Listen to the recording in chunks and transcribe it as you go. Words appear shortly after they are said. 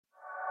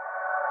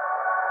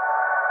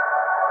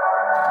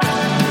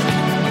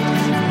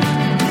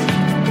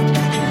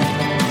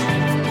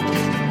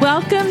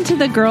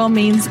the Girl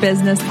Means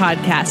Business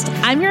podcast.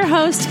 I'm your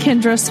host,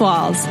 Kendra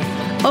Swalls.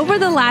 Over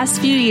the last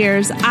few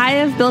years, I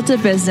have built a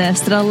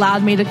business that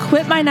allowed me to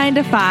quit my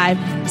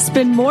 9-to-5,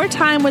 spend more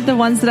time with the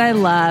ones that I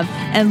love,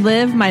 and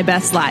live my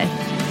best life.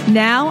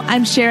 Now,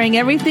 I'm sharing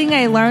everything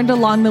I learned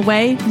along the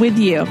way with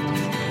you.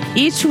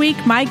 Each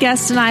week, my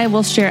guest and I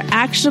will share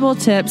actionable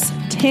tips,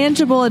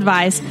 tangible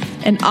advice,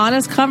 and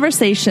honest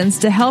conversations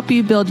to help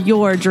you build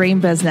your dream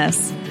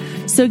business.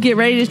 So get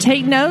ready to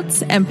take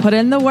notes and put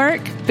in the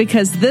work,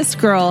 because this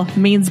girl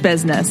means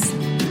business.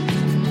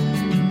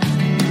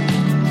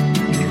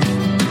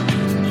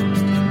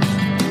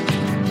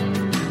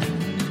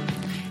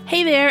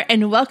 Hey there,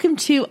 and welcome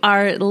to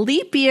our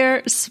Leap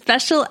Year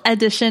Special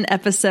Edition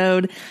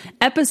episode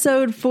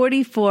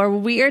 44. Where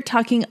we are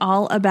talking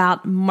all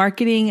about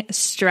marketing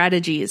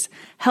strategies,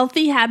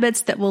 healthy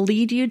habits that will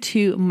lead you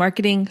to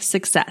marketing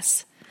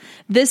success.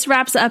 This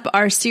wraps up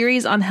our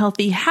series on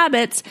healthy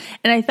habits,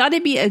 and I thought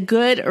it'd be a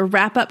good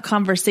wrap-up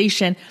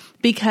conversation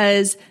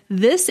because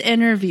this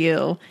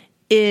interview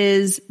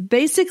is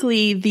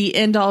basically the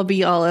end-all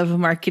be-all of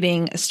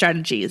marketing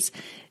strategies.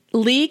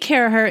 Lee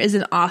Caraher is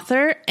an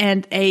author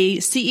and a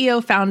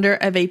CEO founder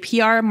of a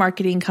PR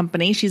marketing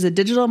company. She's a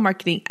digital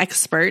marketing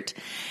expert.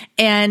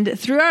 And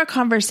through our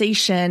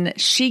conversation,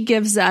 she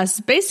gives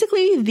us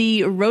basically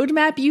the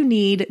roadmap you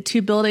need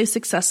to build a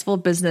successful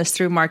business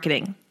through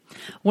marketing.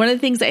 One of the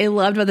things I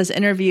loved about this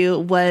interview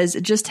was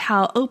just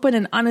how open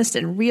and honest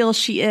and real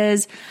she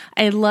is.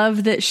 I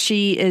love that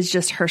she is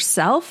just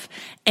herself.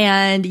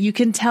 And you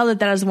can tell that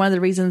that is one of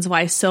the reasons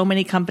why so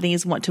many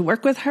companies want to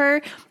work with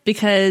her,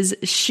 because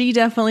she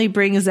definitely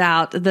brings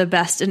out the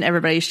best in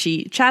everybody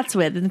she chats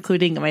with,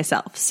 including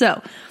myself.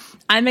 So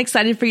I'm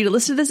excited for you to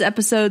listen to this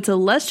episode. So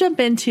let's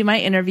jump into my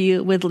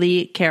interview with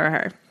Lee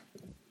Caraher.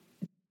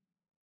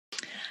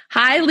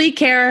 Hi, Lee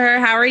Caraher.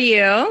 How are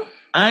you?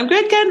 I'm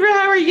good, Kendra.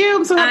 How are you?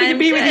 I'm so happy to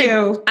be with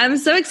you. I'm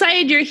so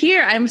excited you're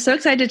here. I'm so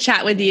excited to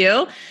chat with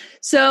you.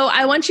 So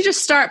I want you to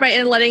start by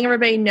letting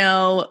everybody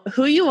know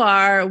who you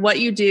are,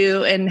 what you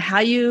do, and how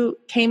you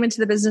came into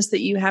the business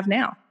that you have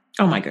now.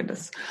 Oh, my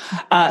goodness.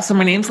 So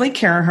my name's Lee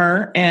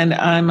Caraher, and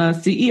I'm a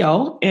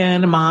CEO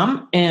and a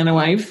mom and a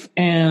wife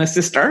and a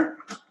sister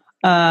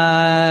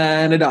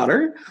and a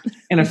daughter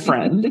and a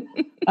friend.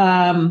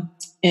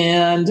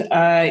 And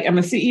I am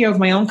a CEO of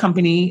my own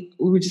company,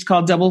 which is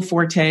called Double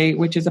Forte,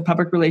 which is a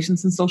public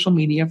relations and social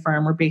media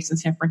firm. We're based in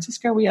San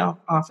Francisco. We have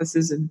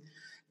offices in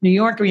New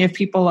York. We have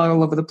people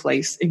all over the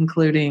place,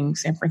 including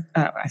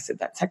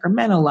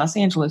Sacramento, Los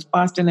Angeles,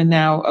 Boston, and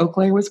now Eau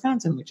Claire,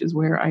 Wisconsin, which is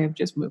where I have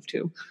just moved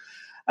to.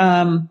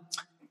 And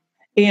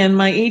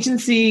my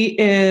agency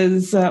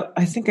is,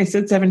 I think I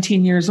said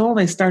 17 years old.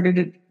 I started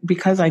it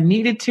because I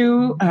needed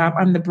to.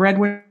 I'm the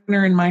breadwinner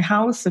in my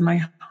house, and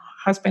my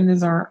husband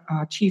is our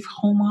chief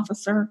home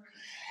officer,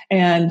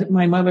 and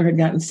my mother had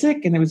gotten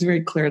sick, and it was very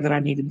clear that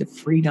I needed the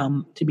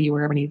freedom to be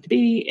wherever I needed to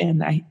be,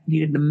 and I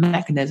needed the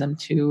mechanism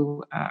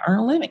to earn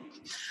a living.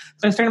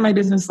 So I started my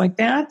business like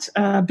that,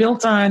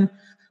 built on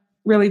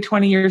really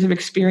 20 years of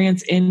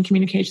experience in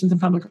communications and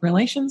public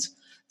relations.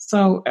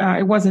 So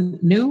it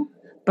wasn't new,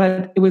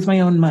 but it was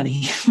my own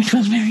money, which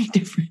was very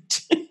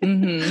different.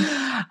 Mm-hmm.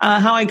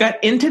 How I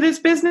got into this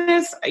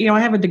business, I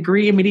have a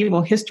degree in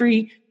medieval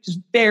history, which is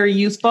very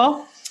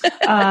useful.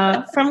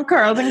 From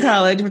Carleton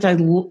College, which I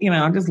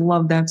just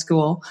loved that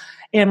school.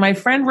 And my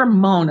friend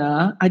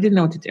Ramona, I didn't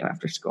know what to do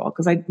after school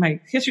because my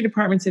history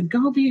department said,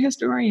 go be a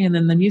historian.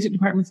 And the music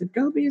department said,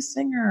 go be a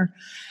singer.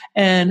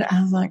 And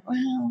I was like,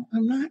 well,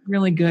 I'm not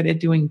really good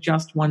at doing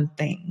just one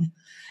thing.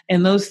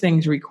 And those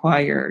things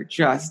require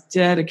just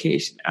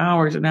dedication,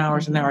 hours and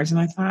hours and hours.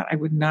 And I thought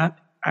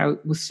I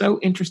was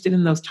so interested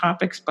in those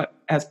topics, but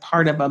as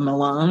part of a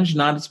melange,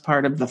 not as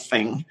part of the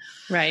thing.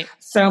 Right.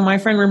 So my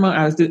friend Ramona,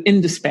 I was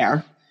in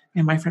despair.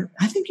 And my friend,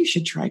 I think you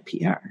should try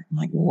PR. I'm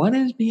like, what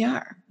is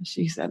PR?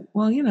 She said,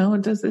 well,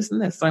 it does this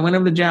and this. So I went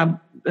over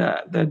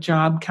the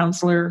job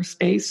counselor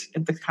space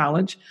at the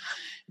college,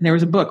 and there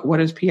was a book, What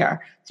is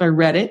PR? So I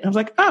read it. And I was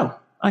like, oh,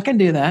 I can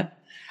do that.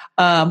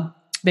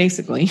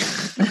 Basically,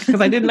 because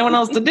I didn't know what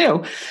else to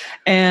do.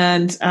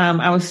 And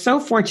I was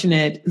so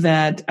fortunate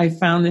that I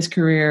found this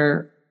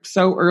career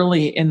so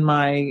early in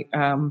my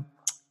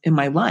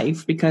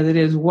life, because it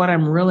is what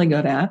I'm really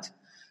good at.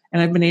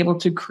 And I've been able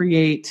to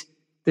create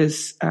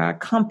this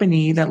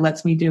company that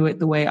lets me do it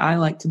the way I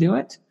like to do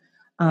it.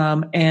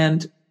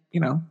 And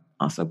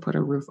also put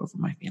a roof over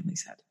my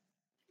family's head.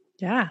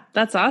 Yeah,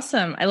 that's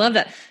awesome. I love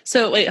that.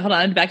 So wait, hold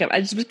on, back up. I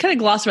just kind of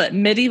glossed over that.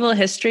 Medieval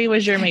history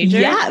was your major?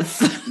 Yes.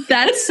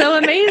 That's so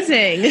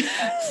amazing.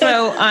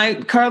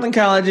 So Carleton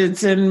College,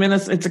 it's in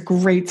Minnesota. It's a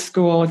great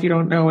school if you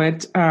don't know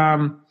it.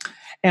 And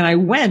I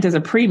went as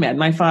a pre-med.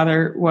 My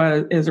father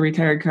is a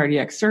retired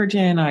cardiac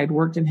surgeon. I'd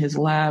worked in his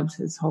labs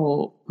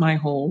my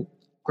whole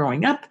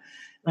growing up.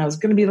 I was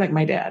going to be like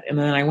my dad. And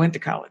then I went to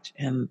college,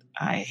 and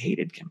I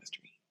hated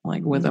chemistry,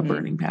 with a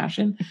burning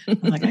passion. I'm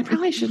like, I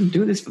probably shouldn't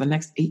do this for the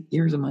next 8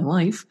 years of my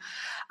life.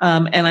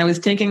 And I was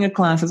taking a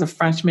class as a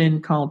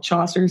freshman called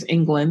Chaucer's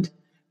England,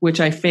 which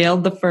I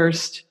failed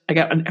I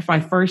got my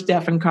first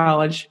F in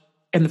college,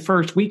 in the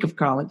first week of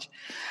college.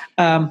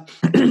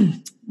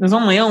 There's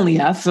only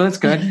F, so that's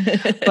good.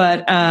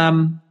 But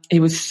it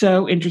was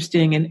so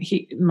interesting. And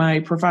my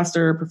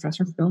Professor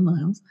Phil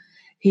Niles,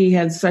 he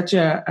had such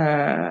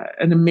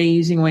an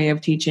amazing way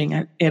of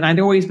teaching. And I'd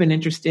always been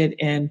interested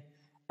in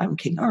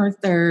King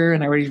Arthur,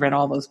 and I already read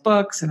all those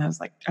books. And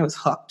I was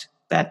hooked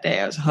that day.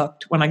 I was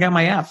hooked when I got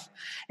my F,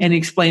 and he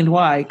explained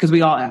why, because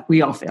we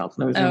all failed.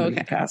 There was nobody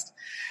who passed.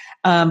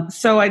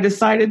 So I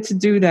decided to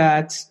do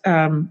that.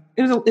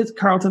 It's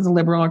Carleton's a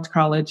liberal arts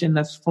college, and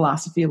that's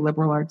philosophy of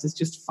liberal arts is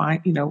just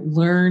fine.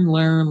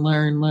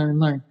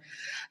 Learn.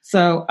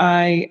 So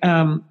I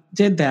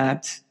did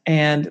that,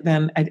 and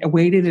then I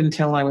waited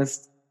until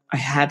I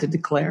had to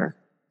declare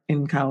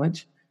in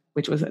college,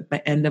 which was at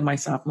the end of my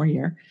sophomore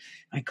year.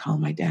 I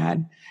called my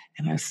dad,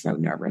 and I was so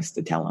nervous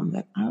to tell him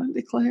that I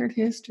declared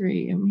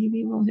history and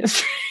medieval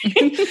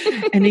history.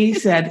 And he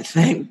said,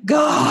 "Thank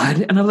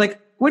God." And I was like,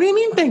 "What do you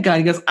mean, thank God?"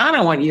 He goes, "I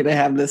don't want you to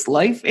have this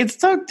life. It's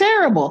so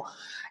terrible."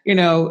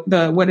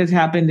 What had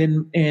happened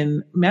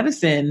in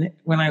medicine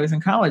when I was in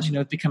college,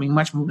 it's becoming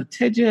much more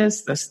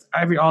litigious,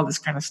 all this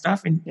kind of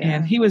stuff.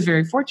 And he was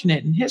very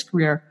fortunate in his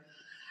career,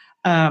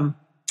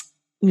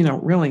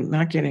 really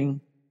not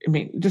getting,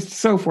 just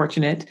so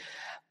fortunate.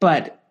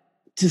 But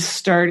to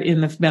start in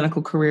the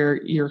medical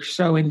career, you're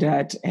so in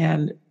debt.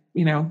 And,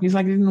 he's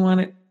like, he didn't want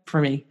it for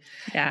me.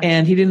 Yeah.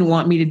 And he didn't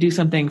want me to do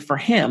something for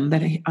him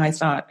that I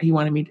thought he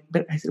wanted me to,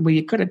 but I said, well,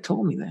 you could have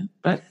told me that.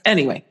 But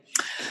anyway,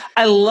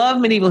 I love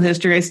medieval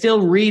history. I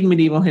still read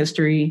medieval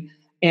history.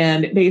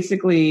 And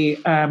basically,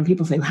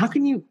 people say,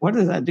 what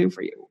does that do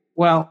for you?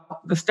 Well,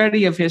 the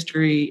study of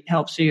history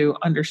helps you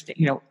understand,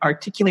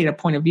 articulate a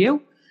point of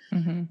view,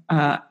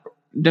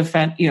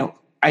 defend,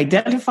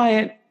 identify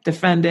it,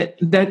 defend it,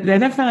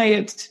 identify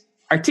it,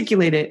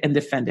 articulate it, and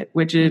defend it,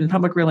 which in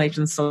public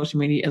relations, social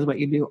media is what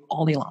you do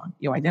all day long.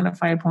 You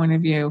identify a point of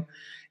view,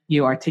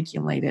 you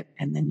articulate it,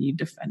 and then you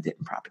defend it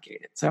and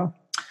propagate it. So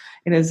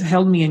it has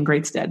held me in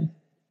great stead.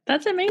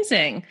 That's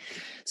amazing.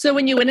 So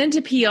when you went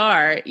into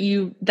PR,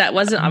 that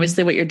wasn't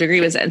obviously what your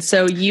degree was in.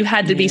 So you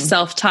had to be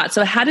self-taught.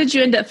 So how did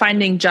you end up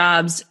finding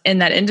jobs in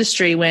that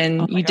industry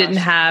when you didn't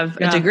have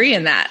a degree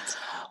in that?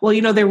 Well,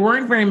 there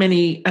weren't very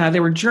many.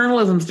 There were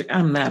journalism.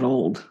 I'm that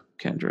old,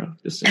 Kendra,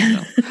 just so you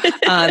know.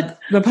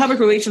 The public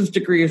relations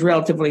degree is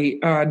relatively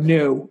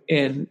new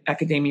in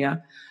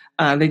academia.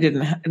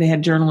 They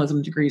had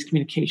journalism degrees,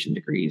 communication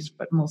degrees,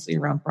 but mostly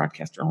around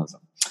broadcast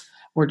journalism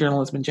or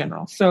journalism in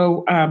general.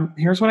 So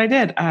here's what I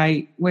did.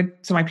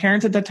 So my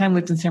parents at that time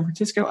lived in San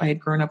Francisco. I had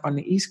grown up on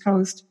the East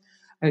Coast.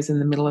 I was in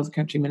the middle of the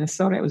country,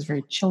 Minnesota. It was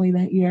very chilly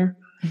that year.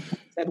 I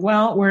said,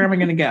 well, where am I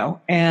going to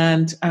go?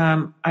 And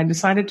I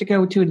decided to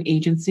go to an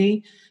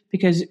agency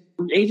because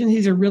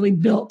agencies are really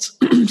built,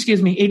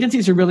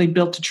 agencies are really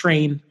built to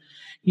train.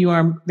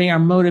 They are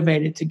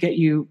motivated to get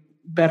you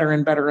better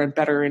and better and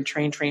better and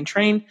train,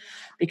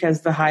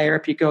 because the higher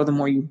up you go, the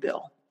more you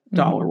bill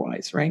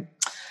dollar-wise, right?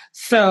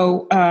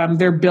 So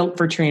they're built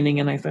for training.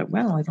 And I thought,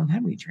 well, I don't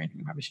have any training.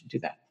 I probably shouldn't do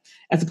that.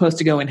 As opposed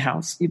to go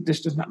in-house.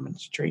 There's just not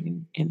much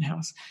training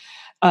in-house.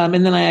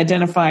 And then I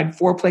identified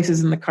 4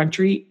 places in the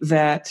country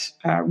that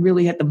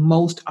really had the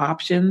most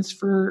options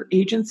for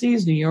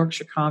agencies: New York,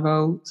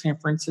 Chicago, San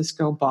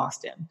Francisco,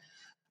 Boston.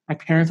 My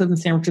parents lived in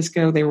San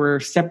Francisco. They were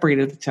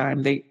separated at the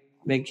time. They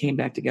came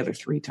back together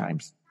 3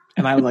 times.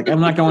 And I was like, I'm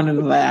not going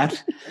into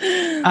that.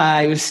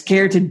 I was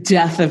scared to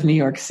death of New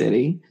York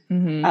City.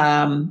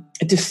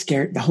 It just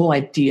the whole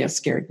idea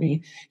scared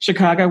me.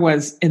 Chicago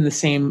was in the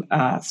same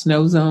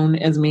snow zone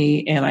as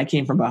me, and I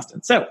came from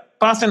Boston. So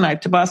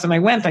to Boston I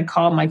went. I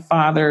called my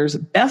father's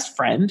best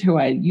friend, who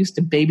I used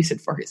to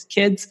babysit for his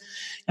kids.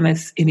 And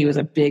he was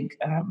a big,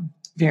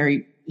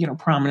 very,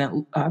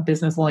 prominent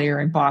business lawyer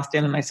in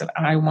Boston. And I said,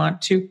 I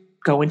want to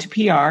go into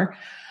PR.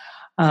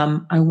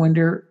 I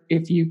wonder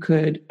if you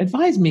could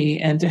advise me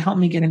and to help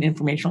me get an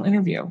informational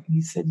interview.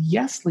 He said,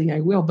 yes, Lee,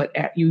 I will, but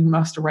I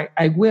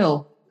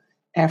will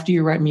after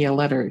you write me a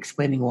letter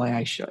explaining why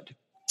I should.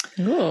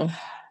 Ooh.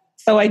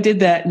 So I did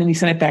that, and then he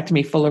sent it back to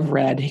me full of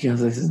red. He goes,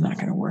 this is not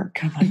going to work.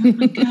 I'm like, oh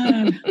my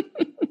God.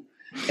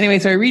 Anyway,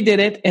 so I redid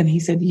it, and he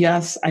said,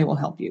 yes, I will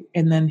help you.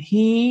 And then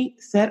he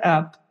set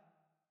up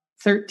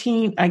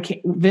 13,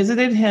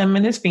 visited him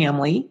and his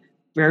family,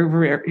 very,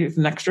 very, it's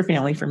an extra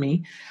family for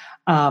me.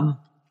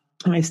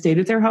 And I stayed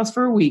at their house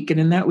for a week. And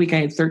in that week,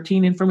 I had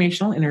 13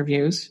 informational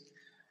interviews.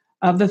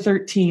 Of the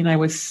 13, I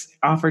was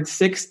offered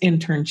 6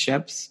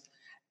 internships.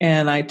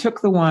 And I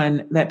took the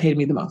one that paid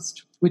me the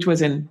most, which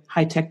was in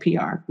high-tech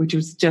PR, which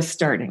was just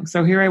starting.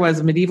 So here I was,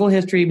 a medieval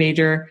history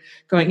major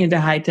going into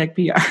high-tech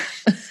PR.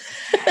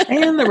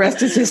 And the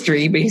rest is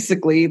history,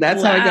 basically.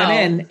 That's how I got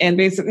in. And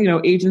basically,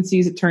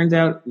 agencies, it turns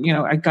out,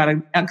 I got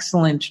an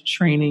excellent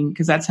training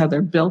because that's how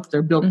they're built.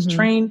 They're built to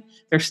train.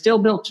 They're still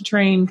built to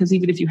train because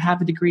even if you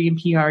have a degree in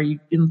PR,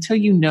 until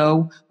you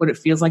know what it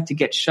feels like to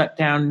get shut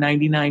down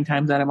 99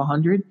 times out of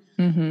 100,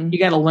 you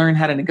got to learn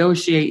how to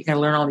negotiate. You got to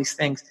learn all these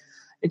things.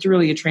 It's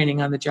really a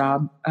training on the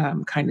job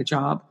kind of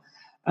job.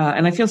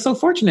 And I feel so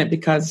fortunate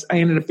because I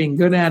ended up being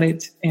good at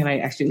it and I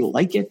actually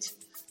like it.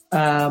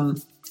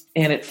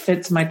 and it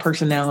fits my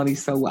personality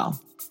so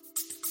well.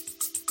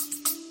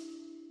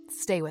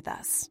 Stay with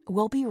us.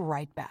 We'll be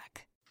right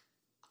back.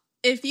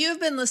 If you've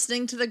been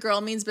listening to the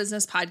Girl Means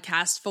Business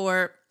podcast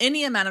for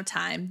any amount of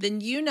time, then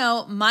you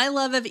know my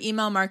love of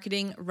email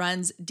marketing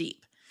runs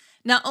deep.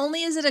 Not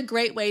only is it a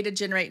great way to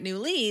generate new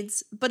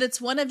leads, but it's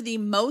one of the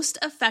most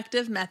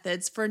effective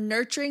methods for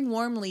nurturing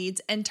warm leads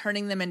and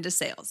turning them into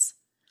sales.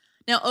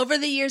 Now, over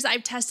the years,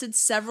 I've tested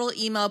several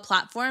email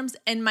platforms,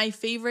 and my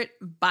favorite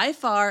by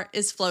far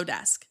is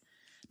Flowdesk.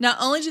 Not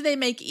only do they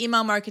make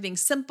email marketing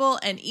simple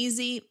and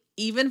easy,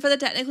 even for the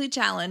technically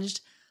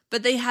challenged,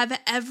 but they have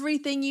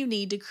everything you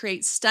need to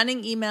create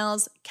stunning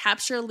emails,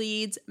 capture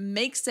leads,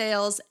 make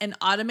sales, and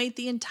automate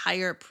the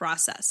entire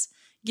process,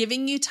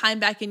 giving you time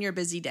back in your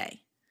busy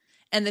day.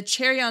 And the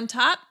cherry on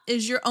top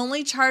is you're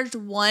only charged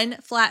one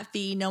flat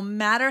fee no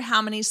matter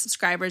how many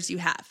subscribers you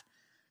have.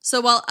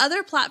 So while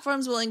other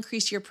platforms will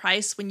increase your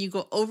price when you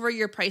go over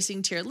your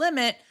pricing tier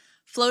limit,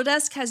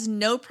 Flowdesk has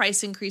no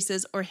price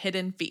increases or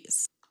hidden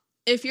fees.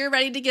 If you're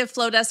ready to give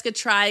Flowdesk a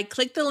try,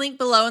 click the link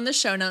below in the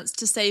show notes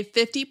to save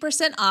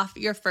 50% off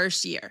your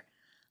first year.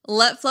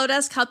 Let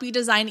Flowdesk help you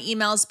design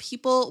emails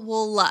people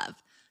will love.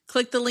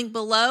 Click the link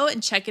below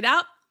and check it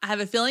out. I have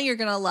a feeling you're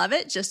going to love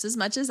it just as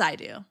much as I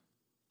do.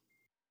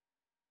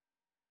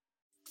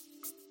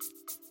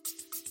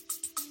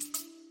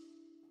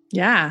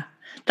 Yeah,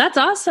 that's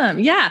awesome.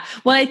 Yeah.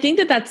 Well, I think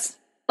that that's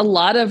a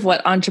lot of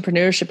what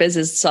entrepreneurship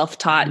is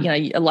self-taught. You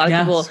know, a lot of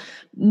people,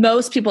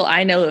 most people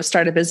I know who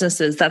started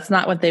businesses, that's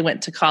not what they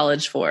went to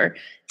college for,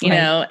 you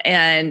know,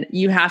 and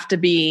you have to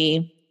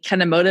be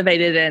kind of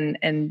motivated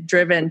and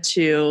driven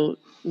to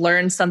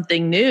learn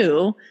something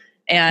new.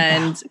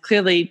 And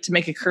clearly to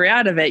make a career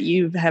out of it,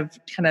 you have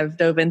kind of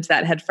dove into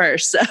that head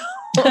first. So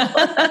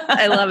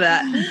I love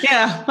that.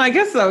 Yeah, I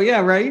guess so.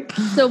 Yeah. Right.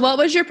 So what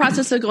was your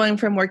process of going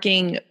from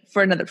working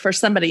for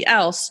somebody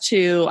else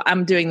to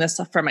I'm doing this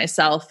for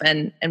myself,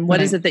 and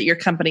what is it that your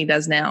company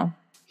does now?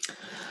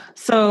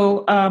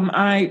 So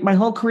my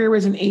whole career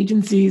was in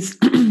agencies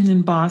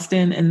in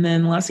Boston and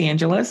then Los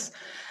Angeles.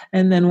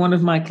 And then one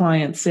of my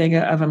clients,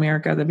 Sega of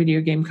America, the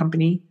video game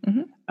company,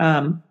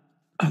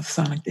 of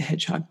Sonic the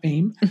Hedgehog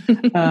fame,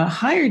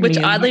 hired me. Which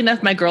oddly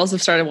enough, my girls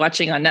have started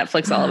watching on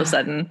Netflix all of a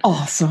sudden.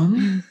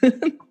 Awesome.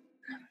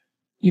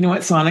 You know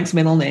what Sonic's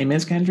middle name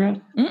is,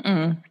 Kendra?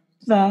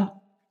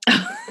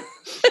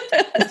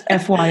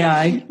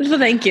 FYI.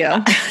 Thank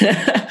you.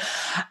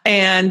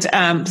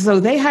 And so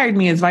they hired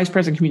me as vice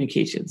president of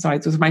communications. So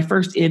it was my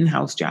first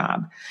in-house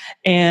job.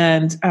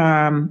 And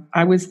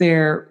I was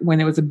there when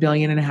it was $1.5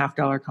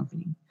 billion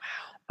company.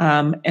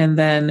 And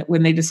then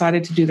when they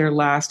decided to do their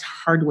last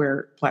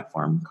hardware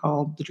platform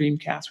called the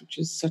Dreamcast, which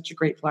is such a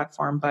great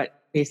platform,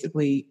 but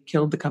basically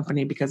killed the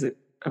company because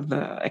of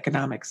the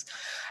economics.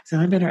 So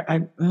I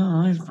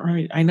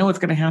know what's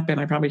going to happen.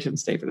 I probably shouldn't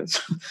stay for this.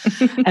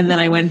 And then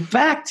I went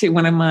back to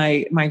one of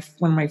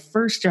my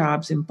first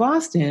jobs in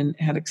Boston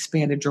had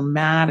expanded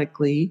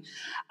dramatically.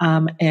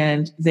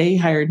 And they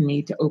hired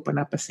me to open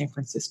up a San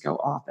Francisco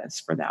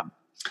office for them.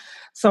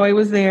 So I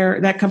was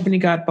there. That company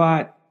got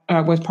bought,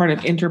 was part of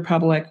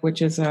Interpublic,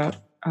 which is a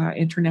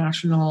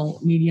international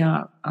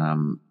media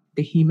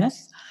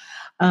behemoth.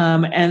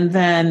 And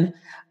then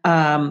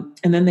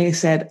they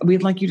said,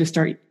 we'd like you to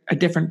start a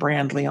different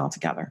Brandly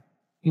altogether.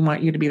 We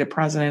want you to be the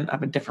president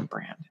of a different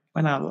brand.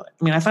 I thought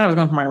I was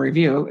going for my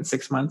review in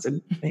 6 months, and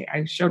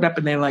I showed up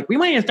and they're like, we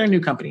want you to start a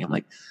new company. I'm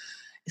like,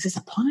 is this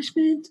a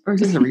punishment or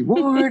is this a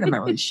reward? I'm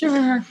not really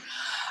sure. It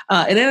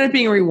ended up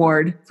being a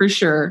reward for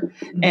sure.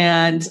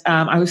 And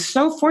I was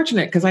so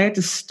fortunate because I had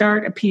to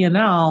start a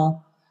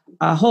P&L,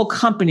 a whole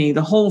company,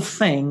 the whole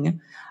thing,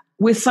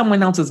 with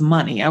someone else's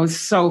money. I was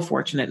so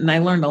fortunate, and I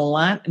learned a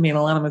lot. I made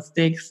a lot of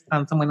mistakes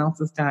on someone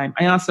else's time.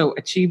 I also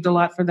achieved a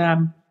lot for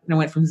them. And I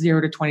went from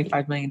 $0 to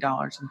 $25 million in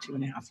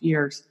 2.5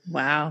 years.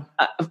 Wow.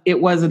 It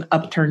was an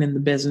upturn in the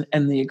business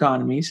and the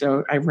economy.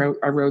 So I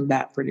rode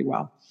that pretty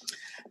well.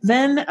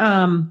 Then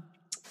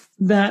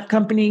that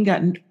company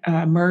got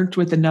merged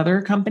with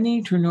another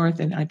company, True North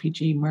and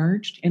IPG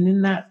merged. And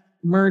in that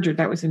merger,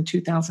 that was in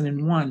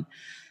 2001.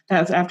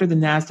 That was after the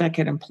NASDAQ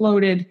had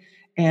imploded.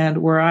 And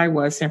where I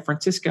was, San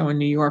Francisco and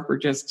New York were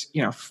just,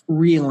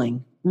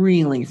 reeling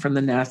from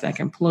the NASDAQ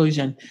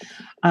implosion.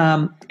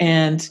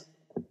 And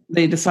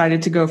they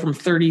decided to go from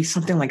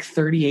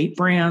 38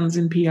 brands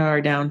in PR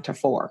down to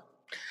 4.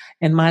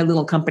 And my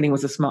little company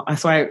was so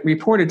I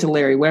reported to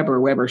Larry Weber,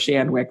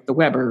 Shandwick, the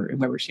Weber and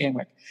Weber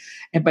Shandwick.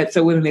 But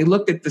so when they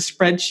looked at the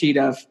spreadsheet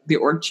of the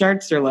org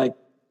charts, they're like,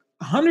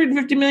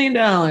 $150 million,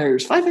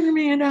 $500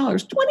 million,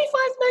 $25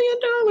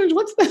 million.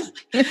 What's this?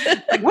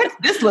 What's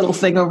this little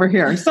thing over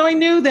here? So I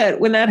knew that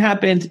when that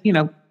happened,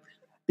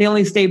 they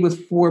only stayed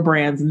with 4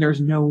 brands, and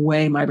there's no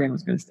way my brand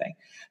was going to stay.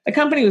 The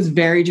company was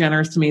very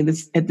generous to me.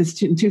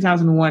 In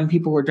 2001,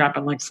 people were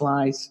dropping like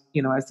flies,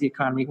 as the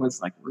economy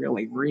was like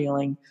really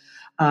reeling.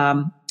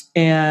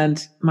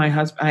 And my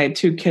husband, I had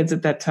 2 kids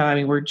at that time,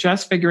 and we're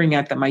just figuring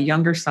out that my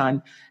younger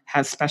son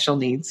has special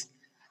needs.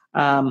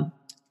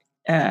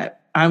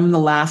 I'm the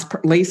last,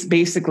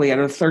 basically out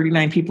of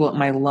 39 people at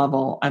my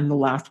level, I'm the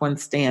last one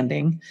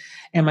standing.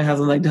 And my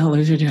husband's like, don't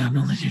lose your job,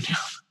 don't lose your job.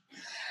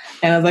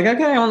 And I was like,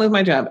 okay, I won't lose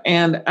my job.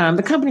 And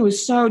the company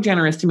was so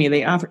generous to me.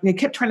 They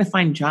kept trying to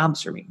find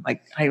jobs for me.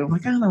 Like, I was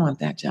like, I don't want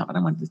that job. I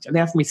don't want this job.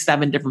 They offered me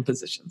 7 different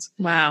positions.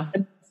 Wow.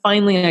 And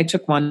finally, I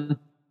took one.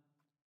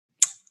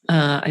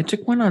 I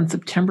took one on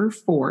September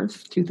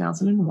 4th,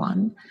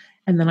 2001.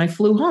 And then I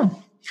flew home.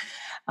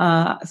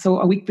 So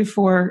a week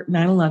before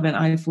 9/11,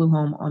 I flew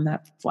home on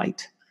that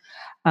flight.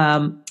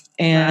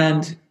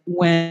 And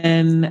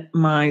when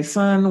my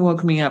son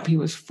woke me up, he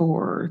was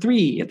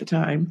 3 at the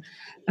time.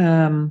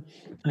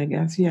 I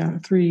guess,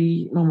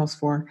 3, almost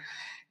 4.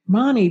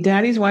 Mommy,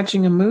 Daddy's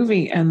watching a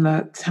movie, and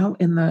the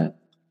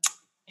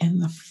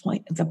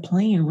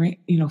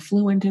plane,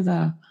 flew into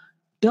the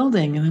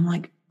building, and I'm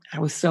like, I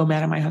was so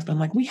mad at my husband.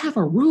 I'm like, we have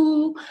a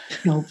rule,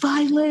 no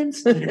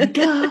violence. So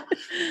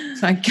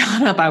I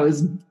got up, I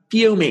was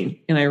fuming,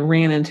 and I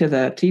ran into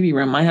the TV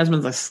room. My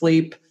husband's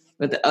asleep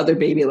with the other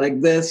baby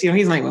like this,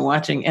 he's not even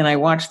watching. And I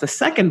watched the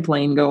second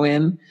plane go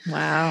in.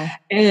 Wow.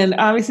 And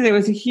obviously there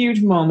was a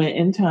huge moment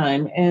in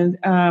time. And,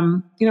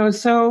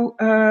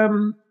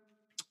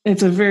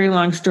 it's a very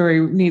long story,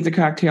 needs a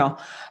cocktail.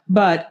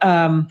 But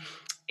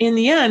in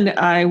the end,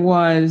 I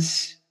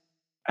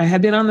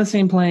had been on the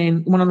same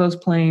plane, one of those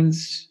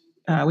planes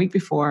a week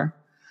before.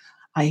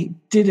 I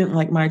didn't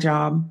like my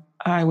job.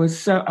 I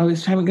was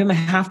going to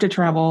have to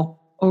travel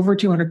over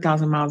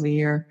 200,000 miles a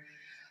year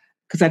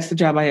because that's the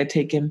job I had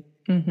taken.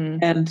 Mm-hmm.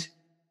 And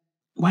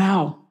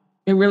wow,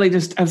 it really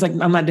I was like,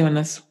 I'm not doing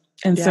this.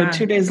 And so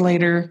 2 days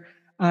later,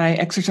 I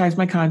exercised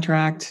my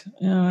contract.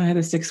 I had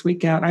a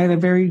 6-week out. I had a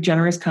very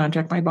generous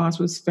contract. My boss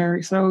was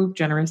so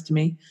generous to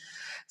me.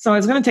 So I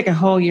was going to take a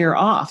whole year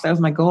off. That was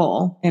my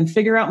goal, and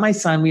figure out my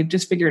son. We've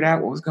just figured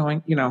out what was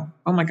going,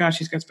 oh my gosh,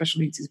 he's got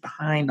special needs. He's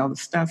behind all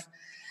this stuff.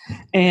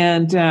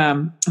 And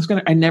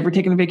I'd never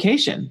taken a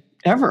vacation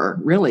ever,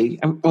 really,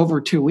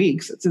 over 2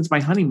 weeks since my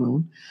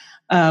honeymoon.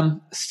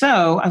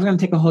 So I was going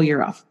to take a whole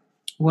year off.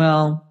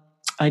 Well,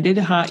 I did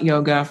hot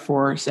yoga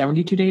for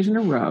 72 days in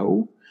a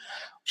row,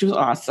 which was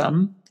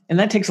awesome. And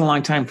that takes a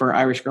long time for an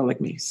Irish girl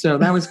like me. So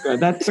that was good.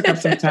 That took up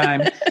some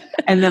time.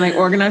 And then I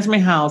organized my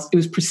house. It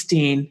was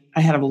pristine.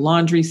 I had a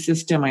laundry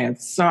system. I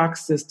had sock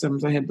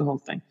systems. I had the whole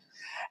thing.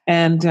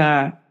 And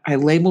I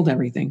labeled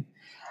everything.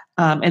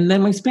 And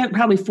then we spent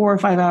probably 4 or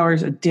 5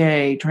 hours a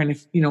day trying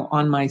to,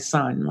 on my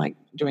son, like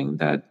doing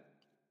the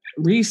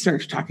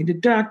research, talking to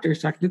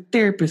doctors, talking to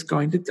therapists,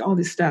 going to all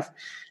this stuff.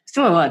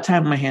 Still a lot of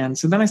time on my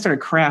hands. So then I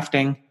started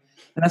crafting.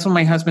 And that's when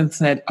my husband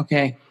said,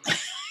 okay,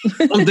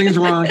 something's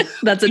wrong.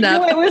 That's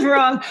enough. It was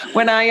wrong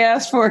when I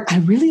asked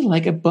I really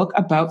like a book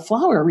about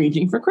flower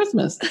arranging for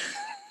Christmas.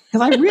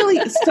 Because I really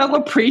so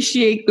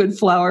appreciate good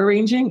flower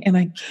arranging, and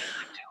I can't do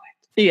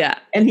it. Yeah.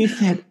 And he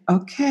said,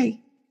 okay.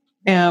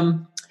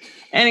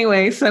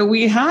 Anyway, so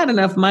we had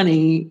enough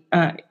money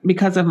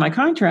because of my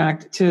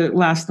contract to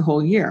last the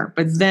whole year.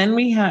 But then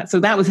so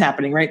that was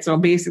happening, right? So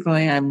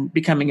basically I'm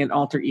becoming an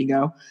alter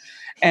ego.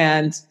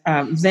 And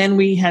then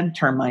we had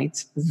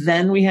termites.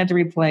 Then we had to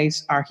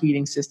replace our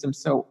heating system.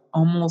 So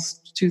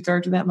almost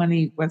 2/3 of that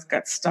money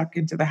got stuck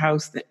into the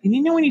house. And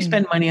when you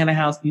spend money on a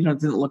house, it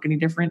doesn't look any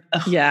different.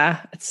 Ugh.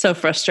 Yeah, it's so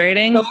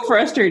frustrating. So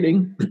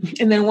frustrating.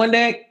 And then one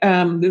day,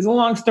 there's a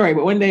long story,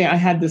 but one day I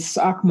had this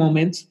sock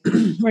moment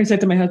where I said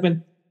to my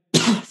husband,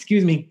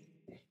 excuse me,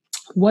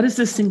 what is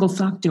this single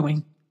sock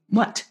doing?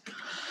 What?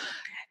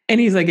 And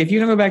he's like, if you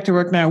don't go back to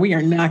work now, we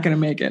are not going to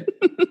make it.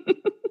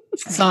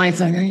 So I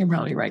said, you're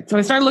probably right. So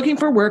I started looking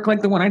for work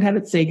like the one I'd had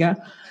at Sega.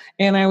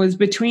 And I was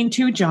between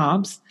 2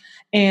 jobs.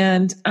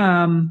 And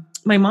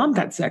my mom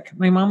got sick.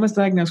 My mom was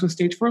diagnosed with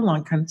stage 4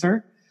 lung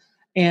cancer.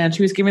 And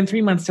she was given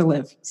 3 months to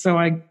live.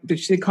 So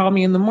she called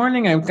me in the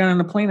morning. I got on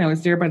a plane. I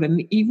was there by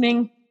the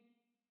evening.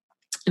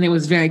 And it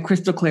was very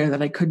crystal clear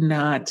that I could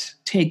not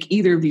take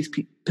either of these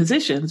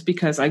positions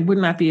because I would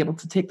not be able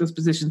to take those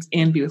positions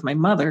and be with my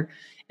mother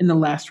in the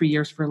last 3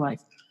 years of her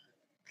life.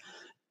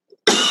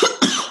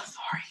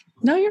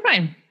 No, you're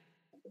fine.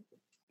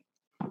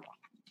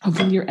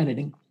 Hopefully you're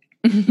editing.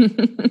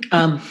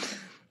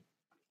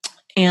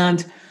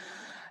 And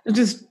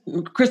just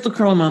crystal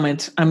clear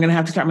moment, I'm going to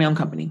have to start my own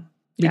company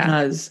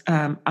because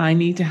I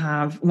need to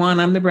have,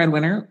 I'm the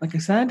breadwinner, like I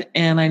said,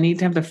 and I need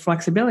to have the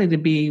flexibility to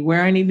be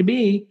where I need to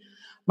be.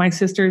 My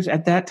sisters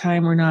at that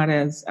time were not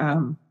as,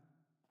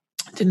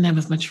 didn't have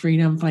as much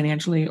freedom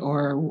financially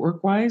or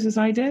work-wise as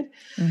I did.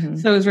 Mm-hmm.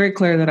 So it was very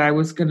clear that I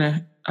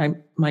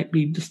might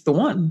be just the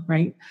one,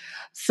 right?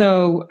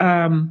 So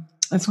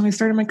that's when I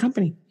started my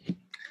company.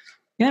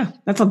 Yeah,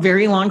 that's a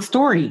very long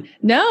story.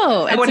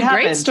 No, it's a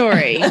great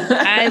story.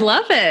 I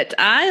love it.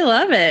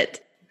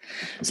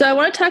 So I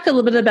want to talk a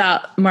little bit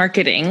about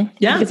marketing.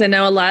 Yeah. Because I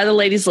know a lot of the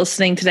ladies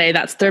listening today,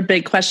 that's their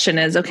big question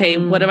is, okay,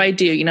 what do I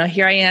do?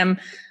 Here I am,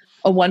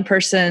 a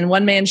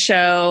one-man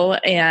show,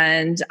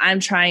 and I'm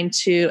trying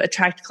to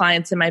attract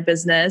clients in my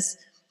business.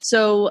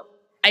 So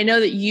I know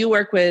that you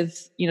work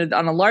with,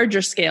 on a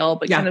larger scale,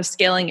 but kind of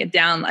scaling it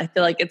down. I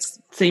feel like it's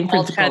same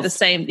all kind of the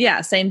same.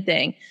 Yeah, same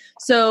thing.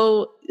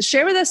 So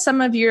share with us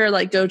some of your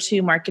like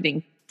go-to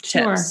marketing tips.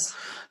 Sure.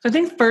 So I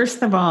think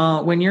first of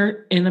all, when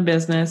you're in a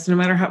business, no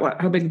matter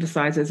how big the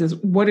size is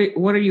what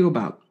are you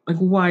about? Like,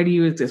 why do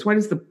you exist? Why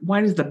does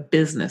the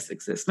business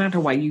exist? Not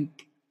why you.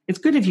 It's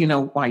good if you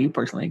know why you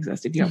personally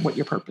exist, if you know what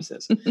your purpose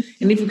is,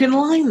 and if you can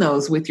align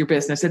those with your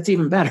business, that's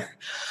even better.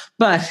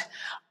 But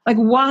like,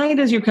 why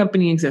does your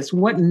company exist?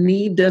 What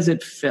need does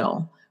it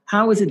fill?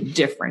 How is it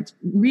different?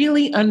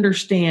 Really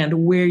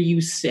understand where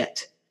you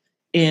sit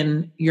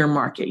in your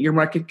market. Your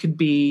market could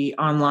be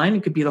online,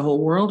 it could be the whole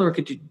world, or it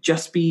could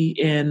just be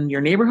in your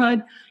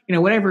neighborhood,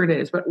 whatever it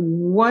is. But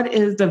what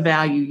is the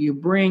value you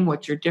bring?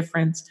 What's your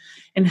difference?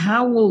 And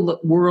how will the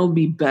world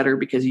be better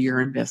because you're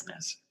in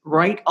business?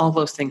 Write all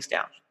those things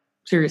down.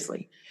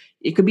 Seriously.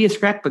 It could be a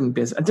scrapbooking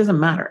business. It doesn't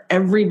matter.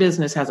 Every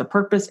business has a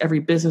purpose. Every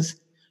business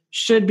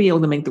should be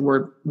able to make the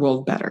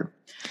world better.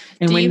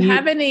 And do you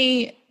have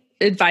any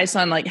advice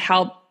on like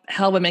how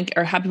women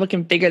or how people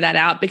can figure that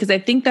out? Because I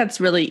think that's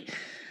really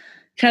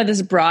kind of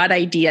this broad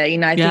idea.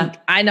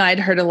 I know I'd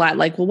heard a lot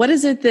like, well, what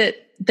is it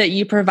that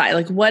you provide?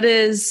 Like, what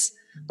is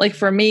like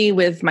for me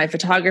with my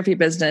photography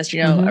business,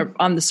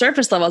 on the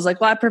surface level, I was like,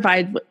 well, I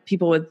provide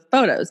people with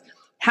photos.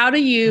 How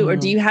do you, or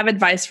do you have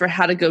advice for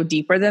how to go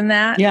deeper than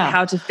that? Yeah.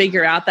 How to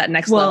figure out that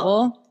next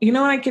level? You know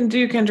what I can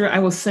do, Kendra? I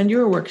will send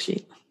you a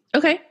worksheet.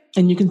 Okay.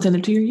 And you can send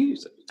it to your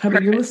users,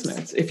 your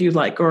listeners, if you'd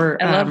like, or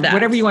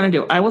whatever you want to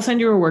do. I will send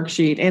you a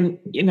worksheet, and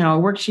a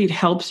worksheet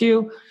helps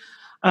you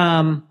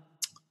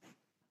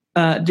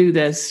do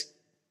this.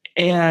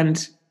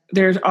 And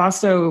there's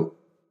also,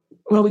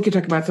 well, we could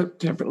talk about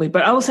it separately,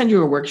 but I will send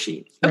you a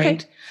worksheet,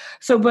 right? Okay.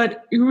 So,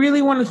 but you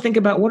really want to think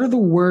about what are the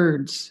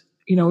words.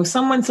 If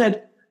someone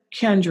said,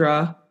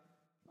 Kendra,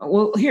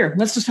 well, here,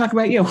 let's just talk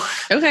about you.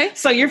 Okay.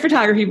 So your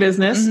photography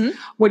business,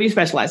 what do you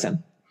specialize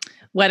in?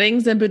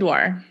 Weddings and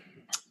boudoir.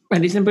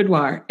 Weddings and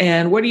boudoir.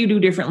 And what do you do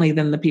differently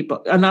than the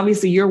people? And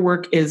obviously your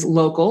work is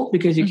local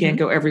because you can't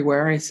go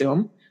everywhere, I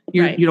assume.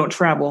 You don't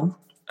travel.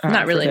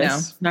 Not really, no.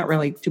 Not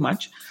really too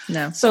much.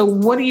 No. So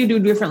what do you do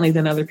differently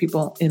than other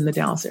people in the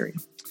Dallas area?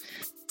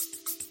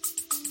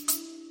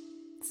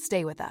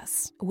 Stay with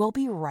us. We'll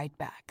be right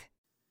back.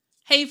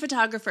 Hey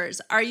photographers,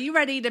 are you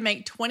ready to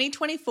make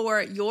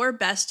 2024 your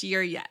best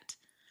year yet?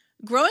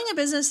 Growing a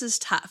business is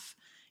tough.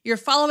 You're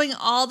following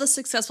all the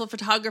successful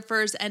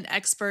photographers and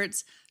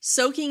experts,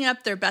 soaking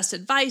up their best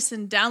advice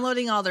and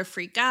downloading all their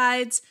free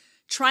guides,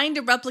 trying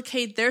to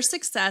replicate their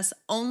success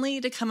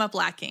only to come up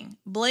lacking,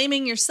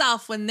 blaming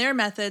yourself when their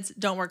methods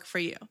don't work for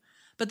you.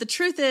 But the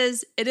truth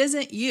is, it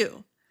isn't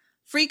you.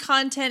 Free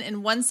content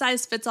and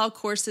one-size-fits-all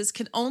courses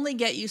can only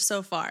get you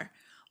so far.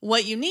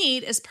 What you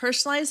need is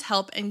personalized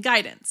help and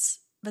guidance.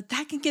 But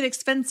that can get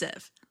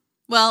expensive.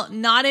 Well,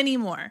 not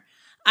anymore.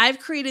 I've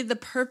created the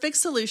perfect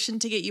solution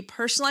to get you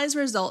personalized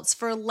results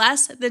for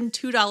less than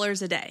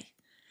 $2 a day.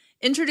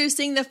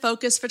 Introducing the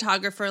Focus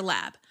Photographer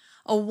Lab,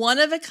 a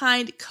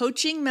one-of-a-kind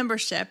coaching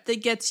membership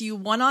that gets you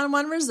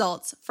one-on-one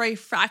results for a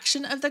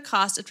fraction of the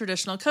cost of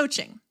traditional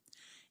coaching.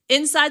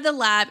 Inside the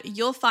lab,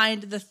 you'll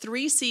find the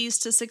 3 C's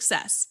to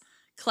success: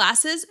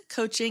 classes,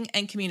 coaching,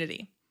 and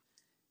community.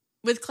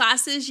 With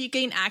classes, you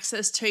gain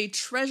access to a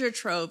treasure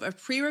trove of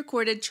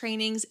pre-recorded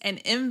trainings and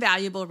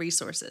invaluable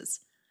resources.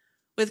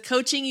 With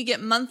coaching, you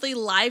get monthly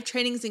live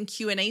trainings and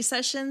Q&A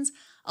sessions,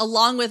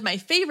 along with my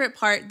favorite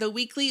part, the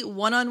weekly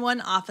one-on-one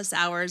office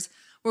hours,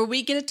 where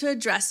we get to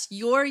address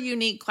your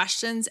unique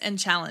questions and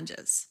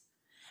challenges.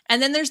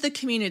 And then there's the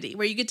community,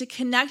 where you get to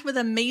connect with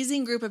an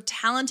amazing group of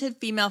talented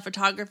female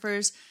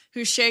photographers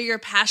who share your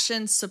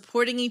passion,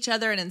 supporting each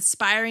other and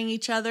inspiring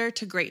each other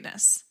to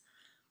greatness.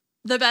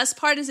 The best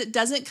part is it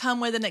doesn't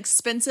come with an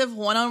expensive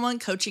one-on-one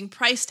coaching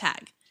price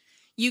tag.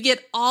 You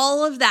get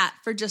all of that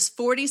for just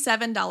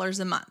 $47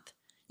 a month.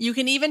 You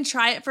can even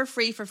try it for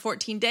free for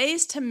 14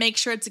 days to make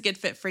sure it's a good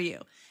fit for you.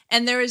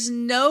 And there is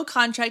no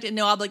contract and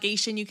no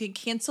obligation. You can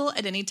cancel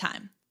at any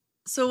time.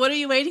 So what are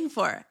you waiting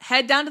for?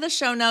 Head down to the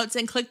show notes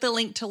and click the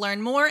link to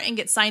learn more and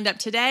get signed up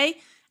today.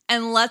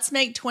 And let's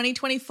make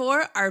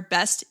 2024 our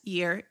best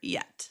year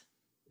yet.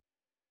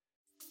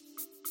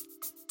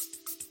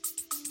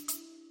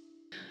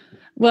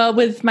 Well,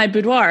 with my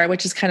boudoir,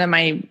 which is kind of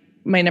my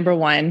number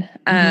one,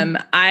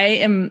 I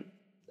am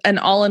an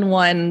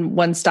all-in-one,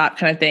 one-stop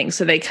kind of thing.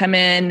 So they come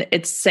in,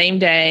 it's same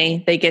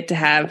day. They get to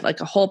have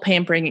like a whole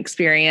pampering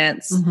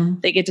experience.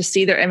 They get to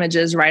see their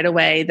images right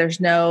away.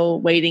 There's no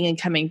waiting and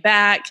coming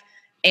back.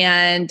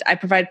 And I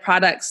provide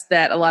products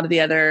that a lot of the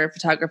other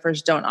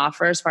photographers don't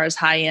offer, as far as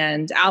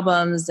high-end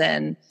albums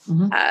and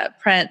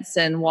prints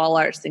and wall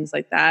arts, things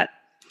like that.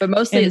 But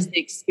mostly it's the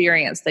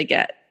experience they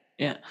get.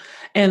 Yeah.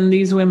 And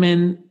these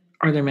women,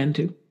 are there men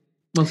too?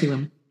 Mostly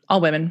women.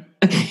 All women.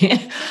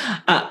 Okay.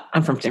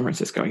 I'm from San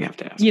Francisco. You have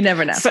to ask. You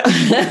never know. So,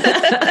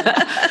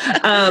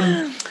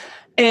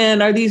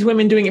 and are these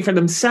women doing it for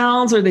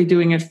themselves? Are they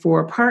doing it for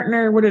a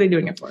partner? What are they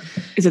doing it for?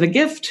 Is it a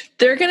gift?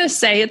 They're going to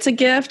say it's a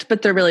gift,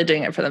 but they're really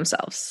doing it for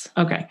themselves.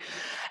 Okay.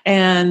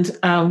 And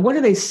what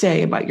do they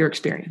say about your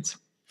experience?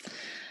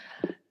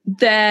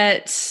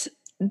 That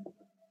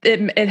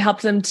it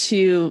helped them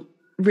to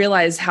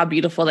realize how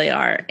beautiful they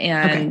are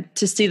and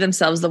to see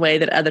themselves the way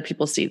that other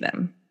people see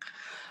them.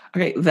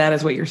 Okay, that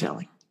is what you're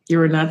selling. You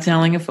are not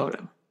selling a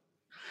photo.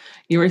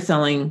 You are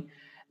selling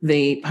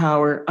the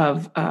power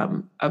of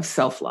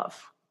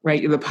self-love,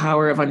 right? The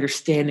power of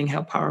understanding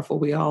how powerful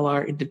we all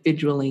are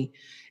individually.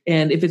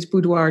 And if it's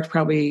boudoir, it's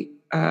probably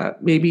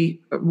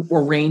maybe a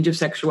range of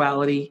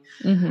sexuality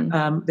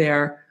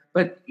there.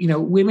 But,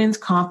 women's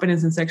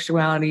confidence in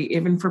sexuality,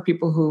 even for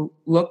people who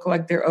look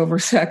like they're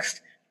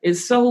oversexed,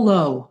 is so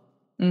low.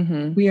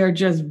 We are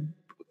just,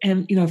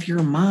 and, if you're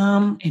a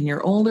mom and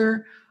you're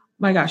older,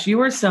 my gosh,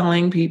 you are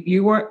selling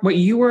people, what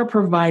you are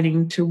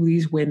providing to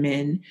these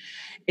women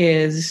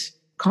is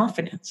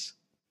confidence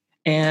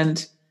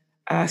and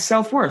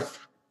self-worth,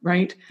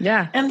 right?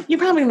 Yeah. And you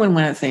probably wouldn't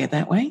want to say it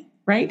that way,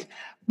 right?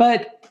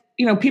 But,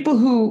 people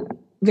who,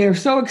 they're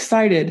so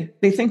excited,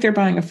 they think they're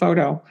buying a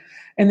photo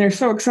and they're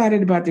so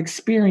excited about the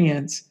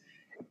experience.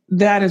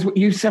 That is what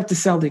you just have to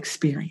sell, the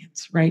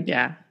experience, right?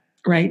 Yeah.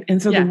 Right.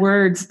 And so the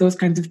words, those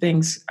kinds of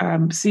things,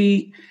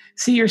 see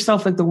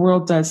yourself like the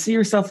world does, see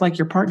yourself like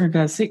your partner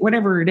does, see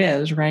whatever it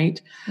is. Right.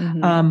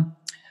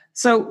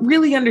 So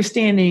really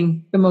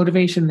understanding the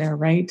motivation there.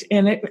 Right.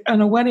 And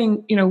on a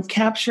wedding,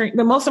 capturing,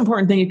 the most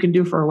important thing you can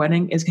do for a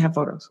wedding is have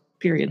photos,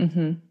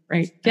 period.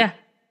 Right. Yeah.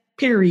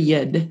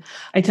 Period.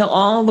 I tell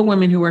all the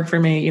women who work for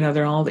me,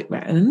 they're all like,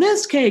 and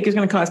this cake is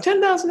going to cost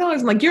 $10,000.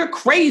 I'm like, you're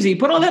crazy.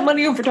 Put all that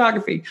money on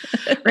photography,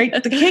 right?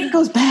 The cake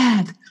goes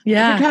bad.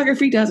 Yeah. The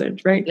photography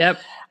doesn't, right?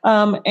 Yep.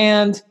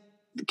 And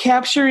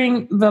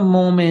capturing the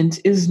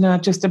moment is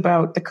not just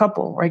about the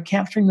couple, right?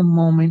 Capturing the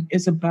moment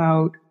is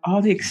about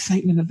all the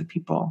excitement of the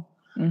people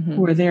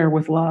who are there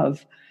with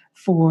love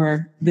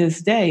for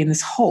this day and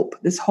this hope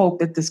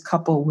that this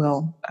couple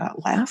will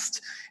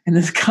last, and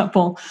this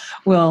couple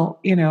will,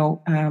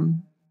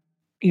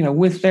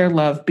 with their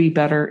love, be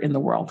better in the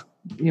world,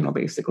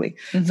 basically.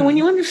 So when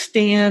you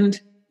understand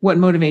what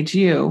motivates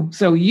you,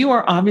 so you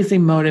are obviously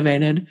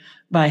motivated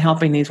by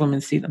helping these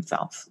women see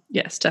themselves.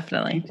 Yes,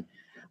 definitely.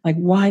 Like,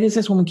 why does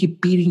this woman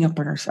keep beating up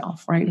on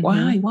herself, right?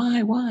 Why,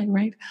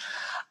 right?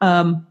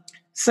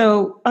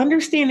 So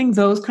understanding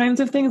those kinds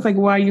of things, like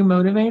why you're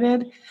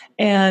motivated,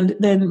 and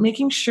then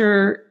making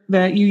sure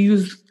that you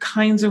use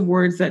kinds of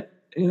words that,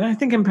 I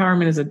think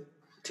empowerment is a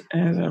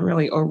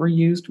really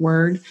overused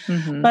word,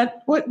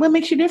 but what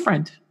makes you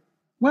different?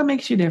 What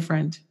makes you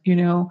different?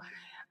 I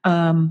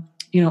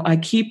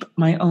keep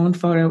my own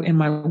photo in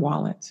my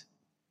wallet.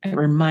 It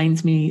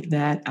reminds me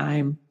that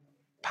I'm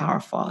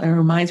powerful. It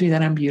reminds me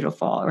that I'm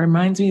beautiful. It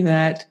reminds me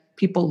that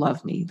people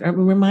love me. It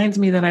reminds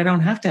me that I don't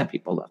have to have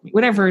people love me,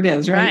 whatever it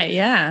is, right? Right,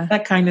 yeah.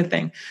 That kind of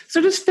thing.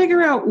 So just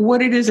figure out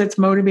what it is that's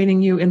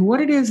motivating you and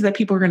what it is that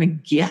people are going to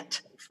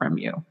get from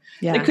you.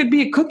 Yeah. It could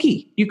be a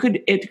cookie. It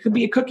could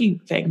be a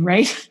cookie thing,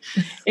 right?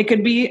 It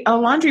could be a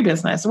laundry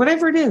business,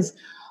 whatever it is.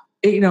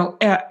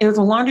 It's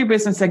a laundry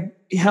business that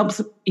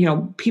helps,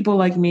 people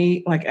like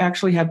me, like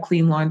actually have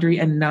clean laundry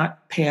and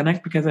not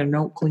panic because I have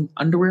no clean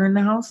underwear in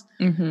the house.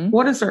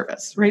 What a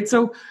service, right?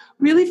 So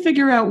really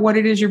figure out what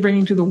it is you're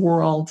bringing to the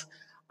world.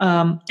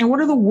 And what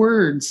are the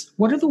words?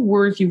 What are the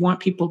words you want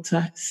people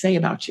to say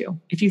about you?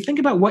 If you think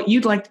about what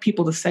you'd like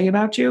people to say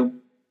about you,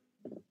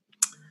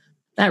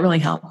 that really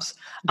helps.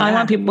 Yeah. I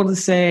want people to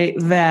say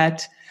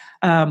that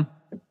it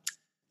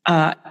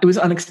was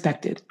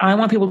unexpected. I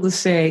want people to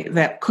say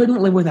that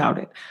couldn't live without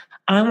it.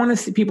 I want to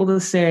see people to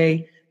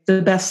say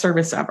the best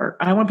service ever.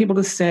 I want people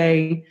to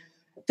say,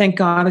 thank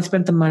God I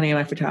spent the money on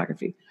my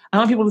photography. I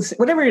want people to say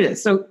whatever it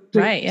is. So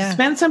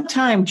spend some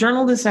time,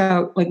 journal this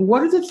out. Like,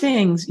 what are the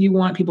things you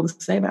want people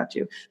to say about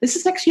you? This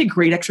is actually a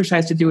great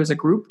exercise to do as a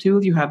group too.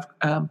 If you have,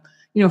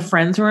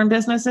 friends who are in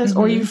businesses,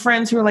 or you have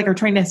friends who are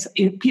trying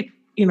to,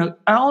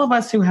 all of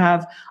us who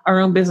have our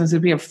own businesses,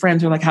 we have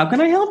friends who are like, how can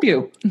I help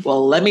you?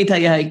 Well, let me tell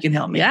you how you can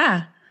help me.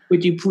 Yeah.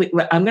 Would you please,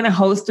 I'm going to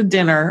host a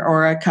dinner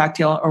or a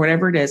cocktail or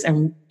whatever it is.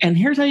 And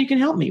here's how you can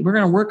help me. We're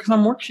going to work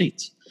some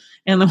worksheets.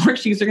 And the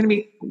worksheets are going to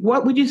be,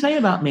 what would you say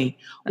about me?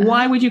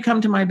 Why would you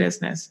come to my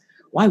business?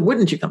 Why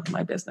wouldn't you come to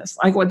my business?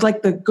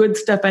 Like the good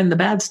stuff and the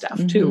bad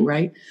stuff too,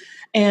 right?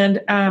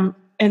 And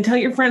tell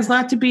your friends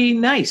not to be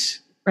nice,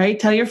 right?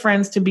 Tell your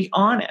friends to be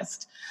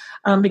honest.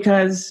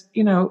 Because,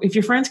 if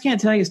your friends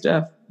can't tell you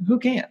stuff, who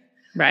can?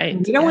 Right.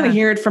 You don't want to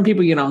hear it from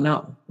people you don't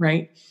know,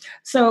 right?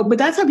 So, but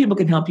that's how people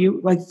can help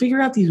you,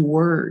 figure out these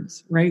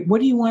words, right?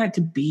 What do you want it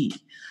to be?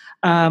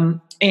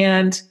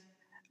 That's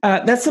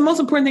the most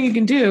important thing you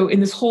can do in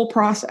this whole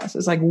process.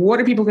 Is what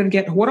are people going to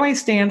get? What do I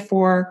stand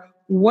for?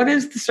 What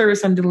is the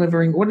service I'm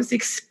delivering? What is the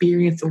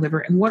experience deliver?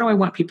 And what do I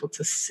want people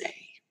to say,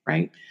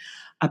 right,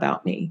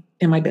 about me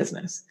and my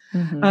business?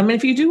 And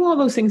if you do all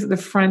those things at the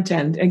front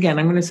end, again,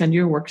 I'm going to send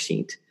you a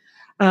worksheet.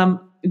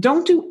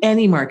 Don't do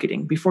any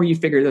marketing before you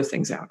figure those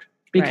things out,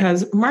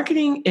 because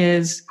marketing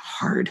is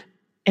hard.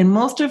 And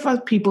most of us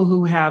people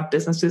who have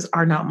businesses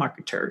are not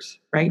marketers,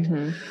 right?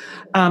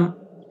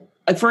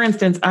 For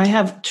instance, I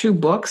have 2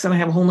 books and I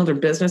have a whole other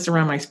business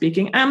around my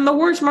speaking. I'm the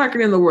worst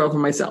marketer in the world for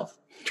myself,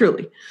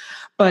 truly.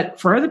 But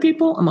for other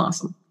people, I'm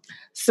awesome.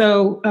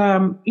 So,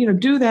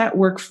 do that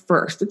work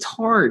first. It's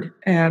hard,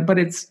 but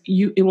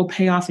it will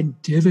pay off in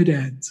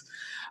dividends,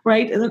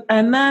 right?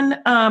 And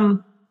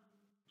then,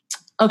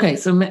 okay.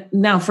 So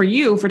now for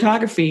you,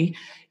 photography,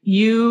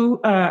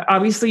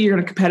 obviously you're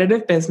in a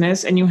competitive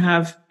business and you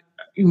have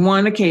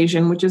one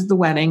occasion, which is the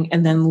wedding,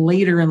 and then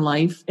later in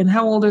life. And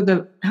how old are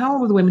the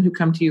women who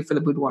come to you for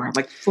the boudoir?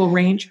 Like full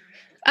range?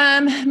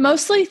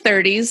 Mostly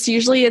 30s.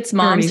 Usually it's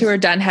moms 30s. who are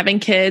done having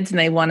kids and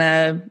they want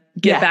to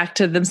get back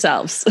to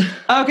themselves.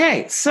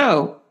 Okay.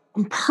 So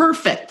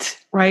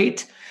perfect.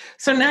 Right.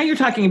 So now you're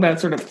talking about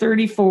sort of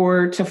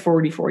 34 to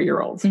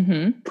 44-year-olds,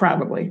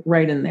 probably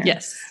right in there.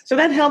 Yes. So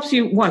that helps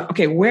you.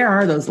 Okay. Where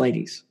are those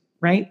ladies?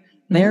 Right.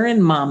 They're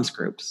in moms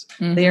groups.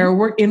 They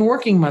are in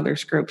working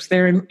mothers groups.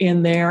 They're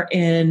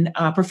in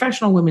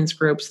professional women's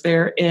groups.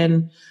 They're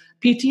in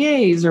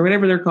PTAs or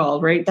whatever they're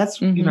called, right? That's,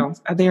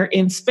 they're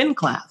in spin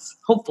class.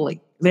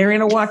 Hopefully they're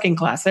in a walking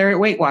class. They're at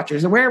Weight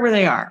Watchers or wherever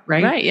they are,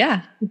 right? Right.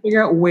 Yeah. You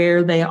figure out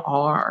where they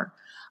are.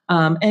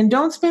 And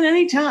don't spend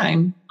any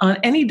time on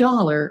any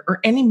dollar or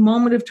any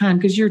moment of time,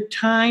 because your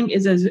time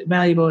is as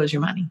valuable as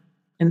your money.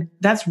 And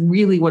that's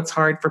really what's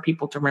hard for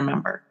people to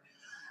remember.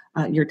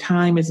 Your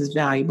time is as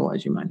valuable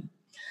as your money.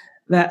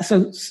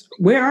 So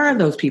where are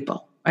those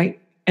people,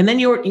 right? And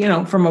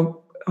then from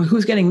a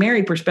who's getting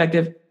married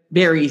perspective,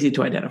 very easy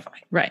to identify,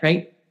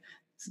 right?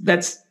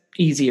 That's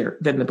easier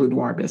than the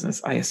boudoir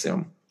business, I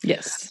assume.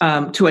 Yes.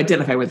 To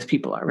identify where the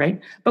people are, right?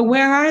 But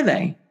where are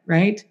they,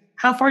 right?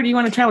 How far do you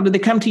want to travel? Do they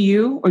come to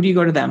you or do you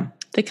go to them?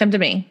 They come to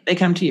me. They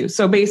come to you.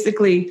 So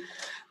basically,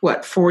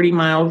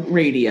 40-mile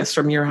radius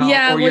from your home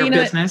or your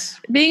business?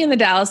 Being in the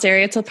Dallas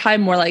area, it's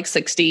probably more like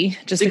 60,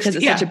 just because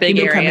it's such a big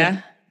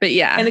area. But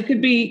yeah. And it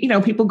could be,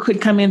 people could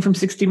come in from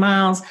 60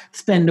 miles,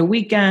 spend a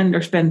weekend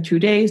or spend 2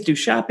 days, do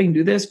shopping,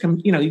 do this.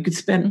 You could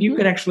spend, you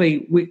could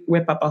actually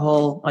whip up a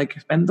whole,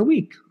 spend the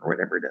week or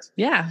whatever it is.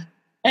 Yeah.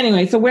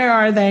 Anyway, so where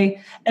are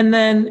they? And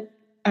then,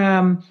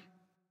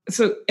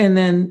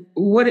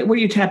 what are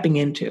you tapping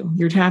into?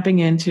 You're tapping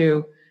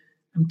into,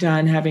 I'm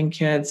done having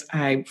kids.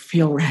 I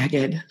feel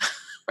ragged,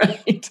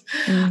 right?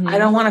 I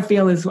don't want to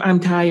feel this.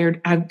 I'm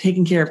tired. I'm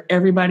taking care of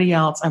everybody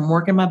else. I'm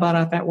working my butt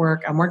off at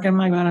work. I'm working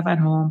my butt off at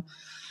home.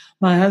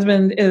 My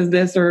husband is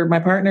this, or my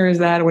partner is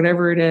that, or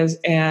whatever it is.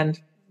 And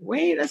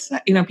wait a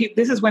second,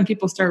 this is when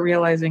people start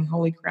realizing,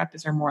 holy crap,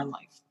 is there more in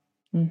life?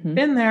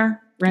 Been there,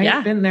 right?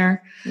 Yeah. Been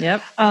there.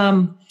 Yep.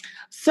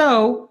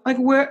 So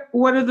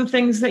what are the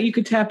things that you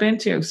could tap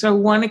into? So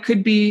one, it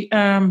could be,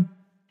 and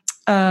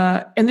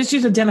this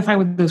just identify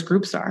what those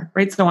groups are,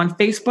 right? So on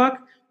Facebook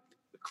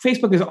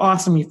is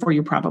awesome for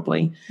you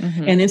probably.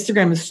 And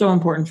Instagram is so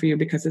important for you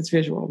because it's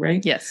visual,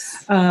 right?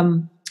 Yes.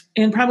 And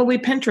probably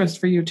Pinterest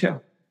for you too.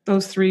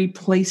 Those three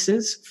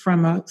places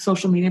from a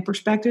social media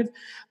perspective,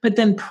 but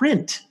then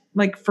print,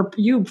 for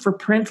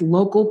print,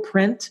 local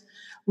print,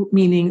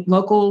 meaning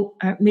local,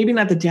 maybe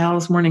not the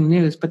Dallas Morning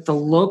News, but the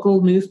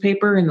local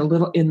newspaper in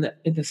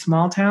the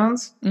small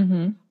towns.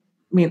 I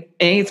mean,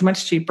 it's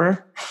much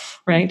cheaper,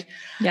 right?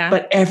 Yeah.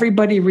 But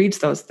everybody reads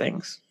those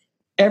things.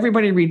 And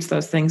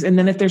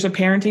then if there's a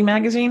parenting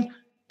magazine,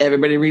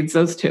 everybody reads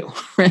those too,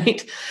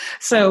 right?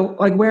 So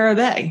where are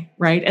they,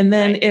 right? And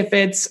then if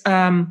it's,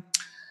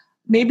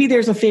 maybe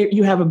there's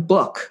you have a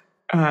book.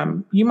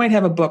 You might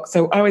have a book.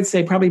 So I would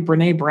say probably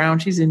Brene Brown.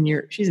 She's in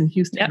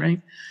Houston,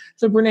 right?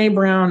 So Brene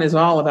Brown is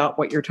all about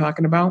what you're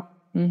talking about.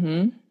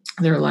 There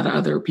are a lot of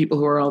other people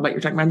who are all about what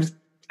you're talking about.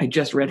 I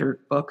just read her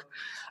book.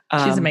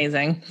 She's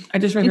amazing. I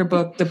just read her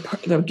book,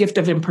 The Gift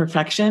of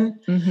Imperfection,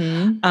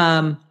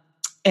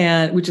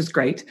 and which is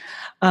great.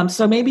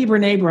 So maybe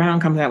Brene Brown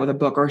comes out with a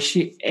book,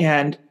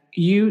 and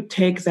you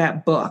take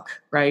that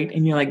book, right?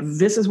 And you're like,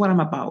 this is what I'm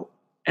about.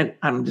 And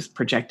I'm just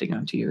projecting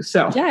onto you.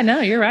 So yeah,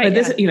 no, you're right. But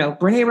this,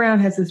 Brene Brown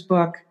has this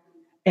book,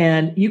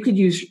 and you could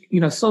use,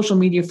 social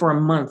media for a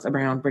month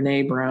around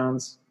Brene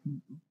Brown's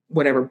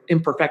whatever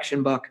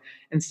imperfection book,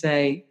 and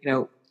say,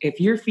 if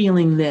you're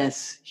feeling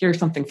this, here's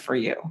something for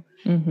you.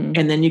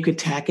 And then you could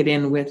tack it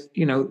in with,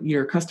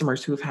 your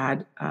customers who've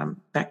had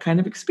that kind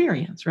of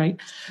experience, right?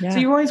 Yeah. So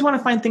you always want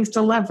to find things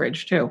to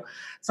leverage too.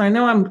 So I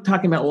know I'm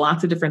talking about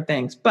lots of different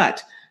things,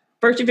 but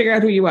first you figure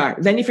out who you are.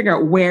 Then you figure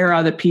out where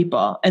are the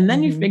people. And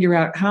then you figure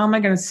out, how am I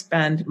going to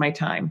spend my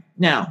time?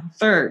 Now,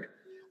 third,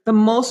 the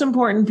most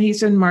important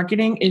piece in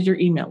marketing is your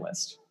email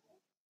list.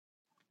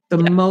 The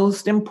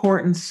most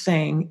important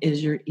thing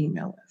is your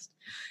email list.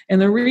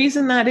 And the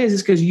reason that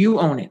is because you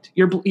own it.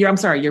 Your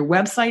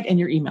website and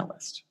your email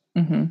list.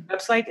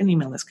 Website and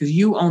email list, because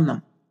you own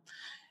them.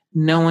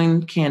 No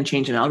one can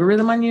change an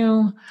algorithm on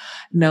you.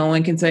 No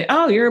one can say,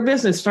 oh, you're a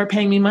business, start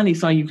paying me money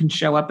so you can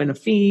show up in a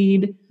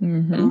feed. The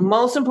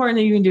most important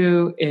thing you can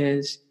do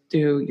is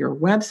do your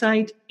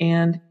website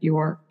and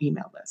your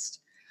email list.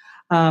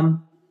 And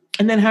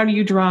then how do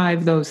you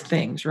drive those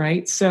things,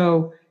 right?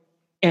 So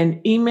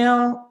an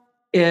email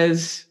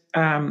is,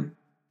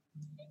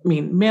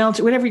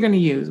 MailChimp, whatever you're going to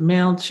use.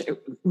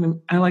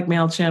 I like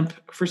MailChimp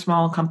for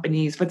small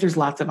companies, but there's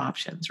lots of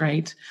options,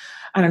 right?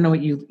 I don't know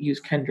what you use,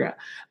 Kendra,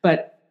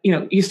 but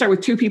you start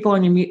with 2 people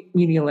on your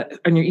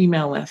on your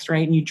email list,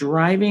 right? And you're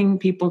driving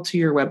people to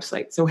your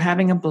website. So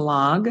having a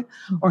blog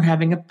or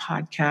having a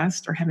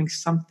podcast or having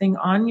something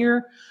on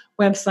your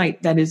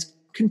website that is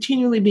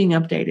continually being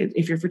updated.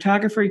 If you're a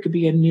photographer, it could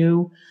be a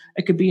new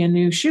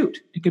shoot.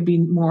 It could be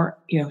more,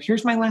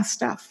 here's my last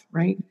stuff,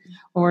 right?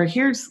 Or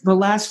here's the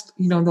last,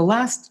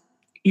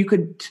 you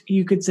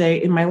could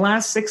say in my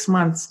last 6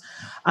 months,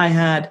 I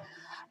had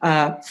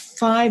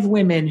 5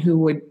 women who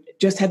would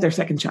just had their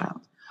second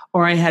child.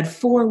 Or I had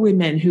 4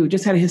 women who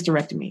just had a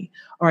hysterectomy,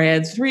 or I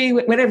had 3,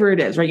 whatever it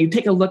is, right? You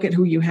take a look at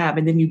who you have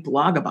and then you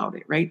blog about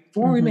it, right?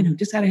 4 women who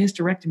just had a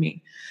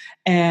hysterectomy.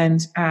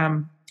 And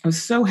I was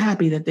so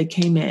happy that they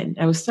came in.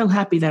 I was so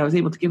happy that I was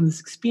able to give them this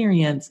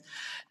experience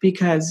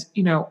because,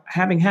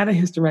 having had a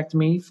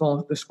hysterectomy,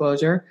 full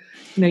disclosure,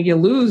 you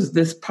lose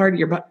this part of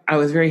your body. I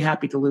was very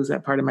happy to lose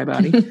that part of my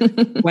body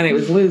when it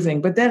was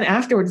losing. But then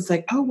afterwards, it's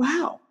like, oh,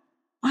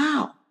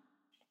 wow,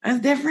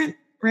 that's different.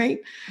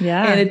 Right.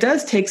 Yeah. And it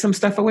does take some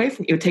stuff away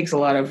from you. It takes a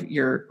lot of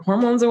your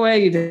hormones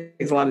away. It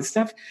takes a lot of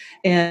stuff.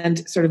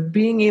 And sort of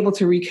being able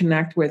to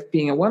reconnect with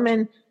being a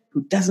woman who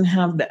doesn't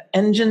have the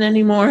engine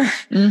anymore.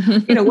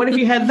 What if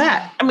you had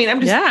that? I mean, I'm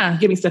just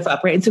giving stuff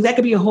up. Right. And so that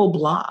could be a whole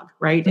blog.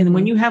 Right. And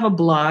when you have a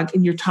blog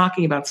and you're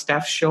talking about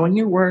stuff, showing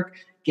your work,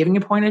 giving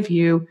a point of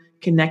view,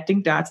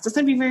 connecting dots,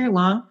 doesn't be very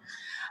long.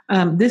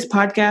 This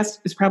podcast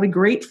is probably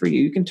great for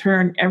you. You can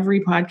turn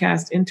every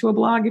podcast into a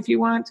blog if you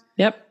want.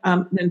 Yep.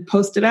 Then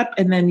post it up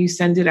and then you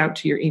send it out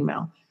to your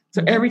email.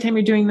 So every time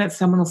you're doing that,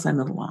 someone will send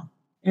it along.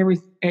 Every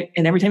time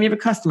you have a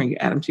customer, you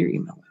add them to your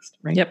email list,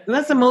 right? Yep. So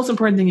that's the most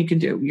important thing you can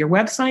do. Your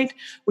website,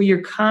 where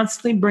you're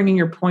constantly bringing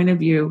your point of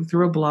view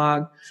through a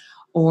blog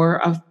or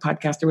a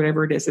podcast or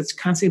whatever it is. It's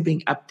constantly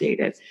being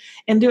updated.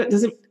 And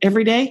does it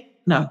every day?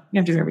 No, you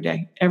have to do it every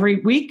day. Every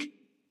week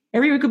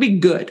would be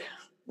good,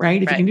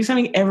 right? If you can do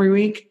something every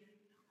week.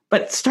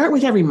 But start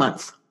with every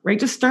month, right?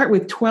 Just start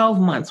with 12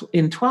 months.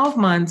 In 12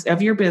 months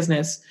of your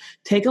business,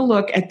 take a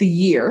look at the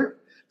year.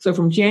 So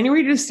from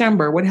January to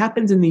December, what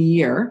happens in the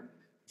year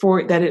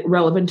for that it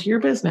relevant to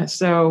your business?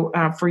 So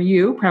for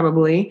you,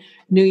 probably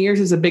New Year's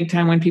is a big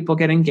time when people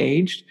get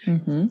engaged.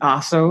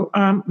 Also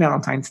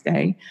Valentine's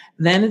Day.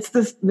 Then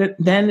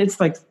it's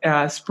like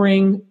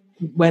spring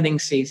wedding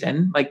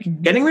season,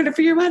 like getting ready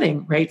for your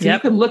wedding, right? So you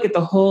can look at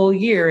the whole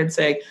year and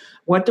say,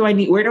 what do I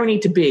need? Where do I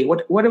need to be?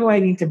 What do I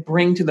need to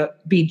bring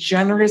be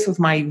generous with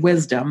my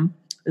wisdom?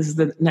 This is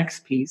the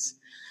next piece.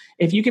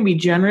 If you can be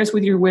generous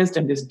with your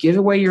wisdom, just give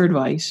away your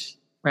advice,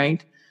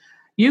 right?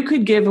 You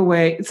could give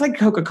away, it's like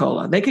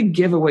Coca-Cola. They could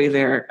give away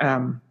their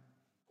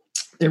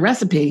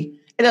recipe.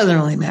 It doesn't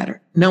really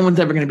matter. No one's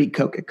ever going to beat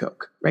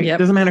Coke, right? It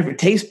doesn't matter if it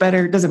tastes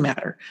better. It doesn't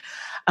matter.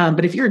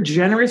 But if you're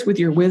generous with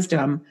your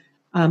wisdom,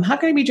 how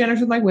can I be generous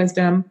with my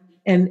wisdom?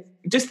 And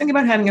just think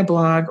about having a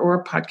blog or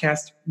a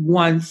podcast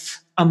once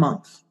a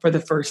month for the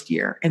first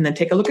year, and then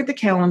take a look at the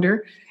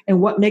calendar and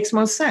what makes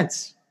most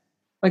sense.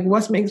 Like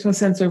what makes most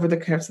sense over the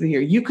course of the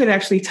year. You could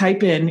actually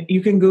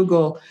you can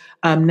Google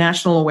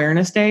National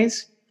Awareness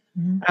Days,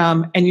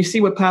 and you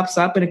see what pops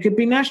up, and it could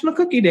be National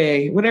Cookie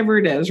Day, whatever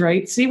it is,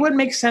 right? See what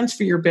makes sense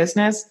for your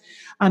business.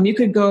 You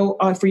could go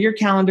for your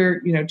calendar,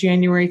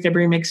 January,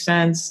 February makes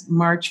sense,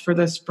 March for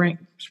the spring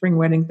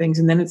wedding things,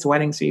 and then it's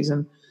wedding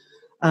season.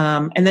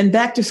 And then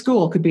back to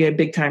school could be a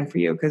big time for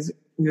you because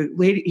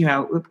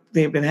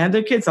they've had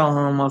their kids all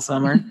home all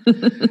summer,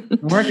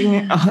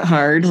 working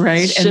hard,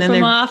 right? Ship and then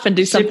them off and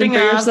do something for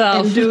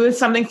yourself. And do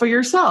something for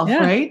yourself,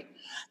 right?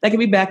 That could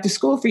be back to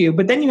school for you.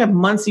 But then you have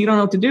months you don't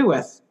know what to do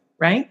with,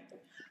 right?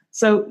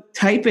 So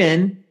type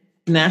in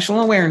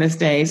National Awareness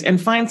Days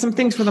and find some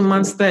things for the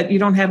months that you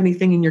don't have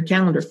anything in your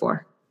calendar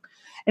for.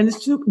 And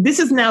this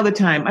is now the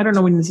time. I don't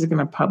know when this is going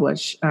to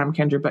publish,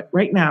 Kendra, but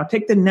right now,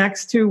 take the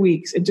next 2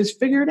 weeks and just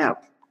figure it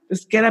out.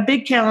 Just get a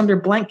big calendar,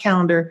 blank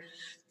calendar,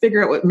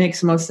 figure out what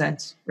makes most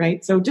sense,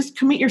 right? So just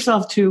commit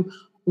yourself to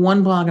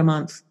 1 blog a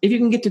month. If you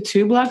can get to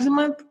 2 blogs a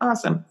month,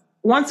 awesome.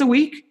 Once a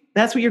week,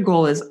 that's what your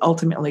goal is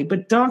ultimately,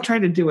 but don't try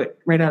to do it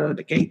right out of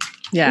the gate.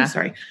 Yeah. I'm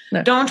sorry.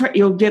 No. Don't try.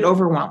 You'll get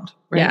overwhelmed,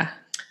 right? Yeah.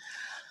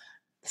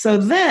 So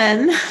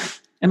then,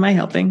 am I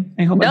helping?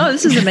 I hope. No,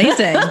 this is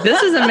amazing.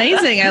 This is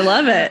amazing. I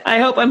love it. I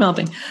hope I'm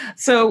helping.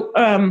 So,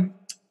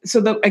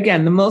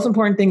 again, the most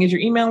important thing is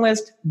your email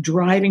list,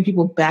 driving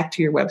people back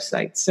to your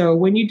website. So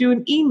when you do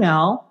an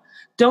email,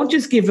 don't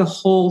just give the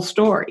whole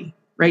story,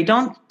 right?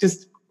 Don't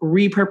just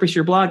repurpose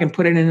your blog and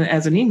put it in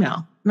as an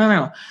email.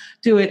 No.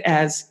 Do it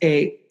as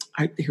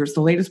here's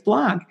the latest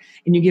blog.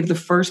 And you give the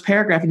first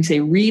paragraph and you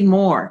say, read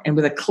more, and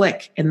with a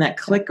click, and that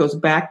click goes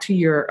back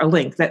to a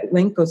link. That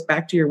link goes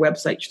back to your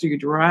website. So you're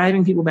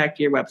driving people back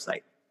to your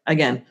website.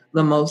 Again,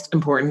 the most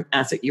important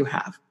asset you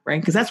have,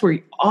 right? Because that's where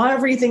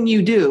everything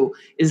you do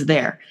is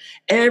there.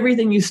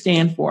 Everything you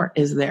stand for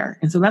is there.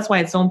 And so that's why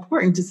it's so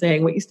important to say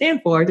what you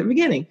stand for at the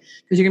beginning,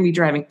 because you're going to be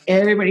driving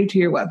everybody to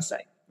your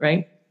website,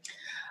 right?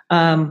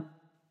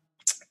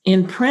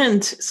 In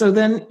print, so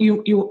then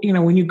you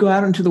when you go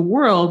out into the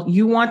world,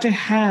 you want to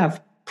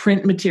have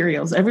print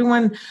materials.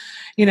 Everyone,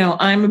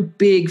 I'm a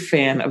big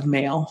fan of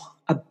mail,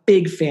 a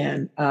big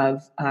fan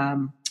of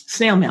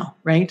snail mail,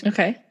 right?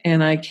 Okay.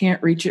 And I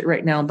can't reach it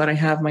right now, but I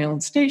have my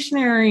own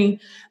stationery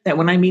that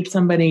when I meet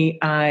somebody,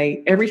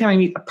 every time I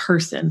meet a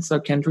person, so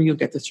Kendra, you'll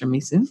get this from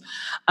me soon,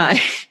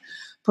 I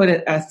put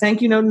a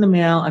thank you note in the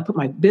mail. I put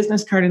my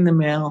business card in the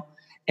mail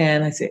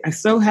and I say, I'm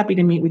so happy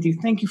to meet with you.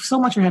 Thank you so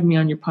much for having me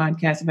on your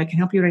podcast. If I can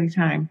help you at any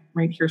time,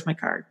 right, here's my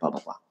card, blah, blah,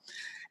 blah.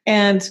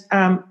 And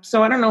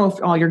so I don't know if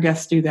all your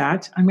guests do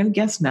that. I'm going to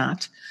guess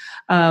not.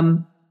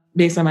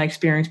 Based on my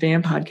experience being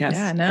a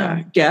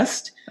podcast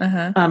guest.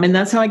 Uh-huh. And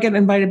that's how I get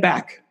invited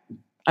back.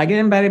 I get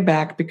invited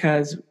back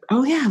because,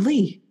 oh yeah,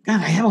 Lee, God,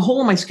 I have a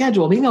hole in my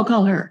schedule. Maybe I'll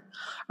call her.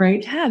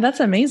 Right. Yeah,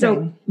 that's amazing.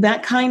 So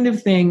that kind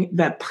of thing,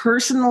 that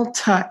personal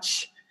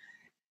touch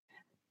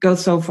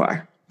goes so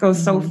far.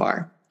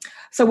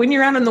 So when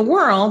you're out in the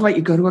world, right,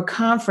 you go to a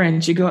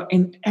conference, you go,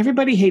 and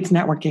everybody hates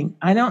networking.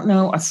 I don't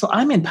know. So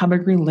I'm in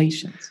public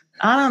relations.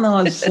 I don't know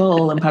a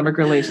soul in public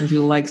relations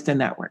who likes to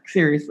network.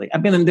 Seriously.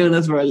 I've been doing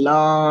this for a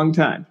long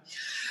time.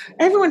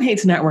 Everyone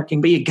hates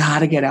networking, but you got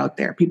to get out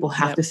there. People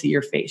have to see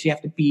your face. You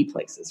have to be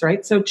places,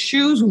 right? So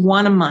choose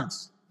one a month.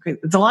 Okay.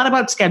 It's a lot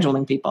about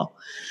scheduling, people.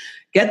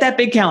 Get that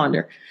big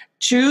calendar.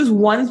 Choose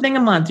one thing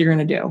a month you're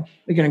going to do.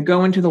 You're going to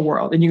go into the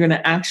world and you're going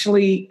to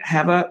actually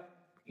have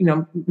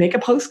make a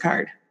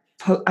postcard.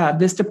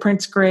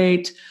 Vistaprint's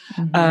great.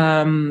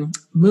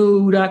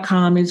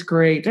 Moo.com is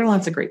great. There are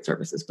lots of great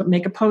services, but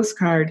make a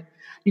postcard.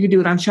 You could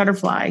do it on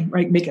Shutterfly,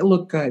 right? Make it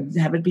look good,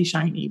 have it be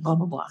shiny, blah,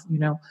 blah, blah.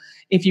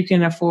 If you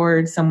can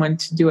afford someone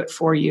to do it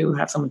for you,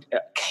 have someone,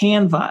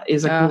 Canva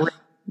is a great,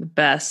 the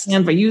best.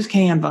 Canva, use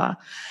Canva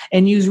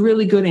and use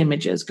really good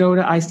images. Go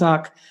to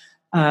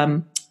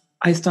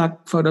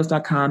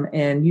iStockphotos.com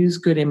and use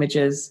good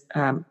images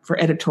for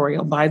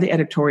editorial. Buy the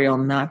editorial,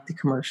 not the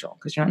commercial,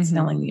 because you're not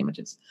selling the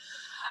images.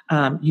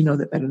 You know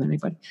that better than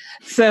anybody.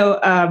 So,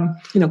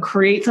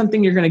 create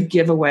something you're going to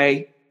give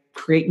away,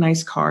 create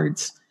nice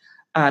cards,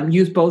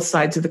 use both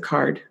sides of the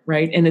card,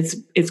 right? And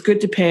it's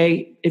good to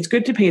pay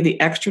the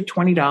extra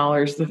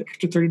 $20, the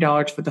extra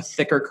 $30 for the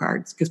thicker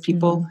cards because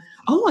people,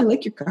 oh, I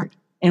like your card.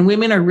 And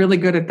women are really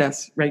good at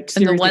this, right?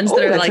 Seriously. And the ones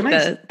that are like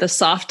the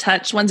soft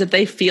touch ones, if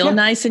they feel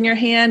nice in your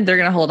hand, they're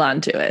going to hold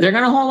on to it. They're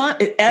going to hold on.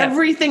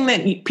 Everything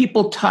that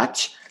people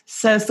touch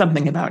says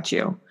something about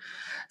you.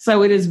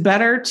 So it is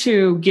better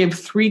to give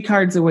 3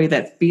 cards away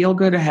that feel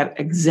good, to have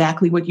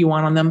exactly what you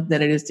want on them,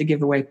 than it is to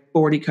give away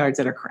 40 cards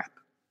that are crap.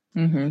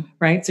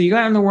 Right? So you go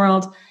out in the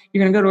world,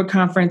 you're going to go to a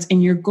conference,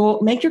 and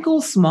make your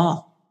goals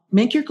small.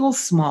 Make your goals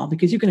small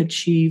because you can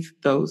achieve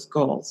those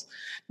goals.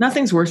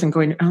 Nothing's worse than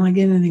going, oh, I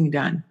get anything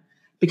done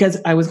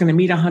because I was going to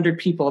meet 100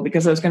 people,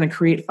 because I was going to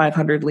create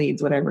 500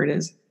 leads, whatever it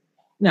is.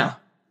 No,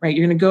 right?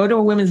 You're going to go to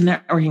a women's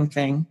networking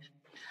thing.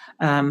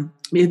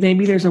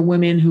 Maybe there's a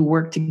women who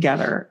work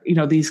together,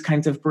 these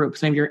kinds of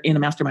groups. Maybe you're in a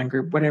mastermind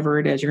group, whatever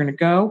it is, you're going to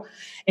go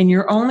and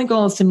your only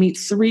goal is to meet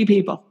 3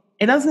 people.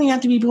 It doesn't even have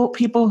to be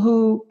people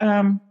who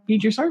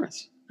need your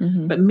service,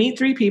 but meet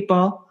 3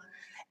 people.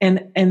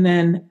 And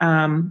then,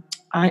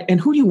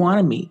 and who do you want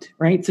to meet?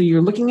 Right. So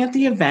you're looking at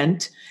the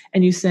event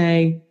and you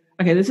say,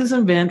 okay, this is an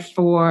event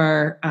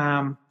for,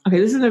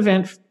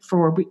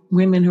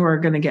 women who are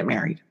going to get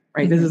married,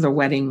 right? This is a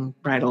wedding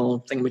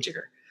bridal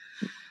thingamajigger.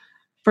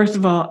 First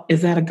of all,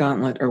 is that a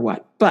gauntlet or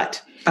what?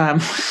 But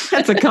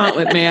that's a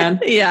gauntlet,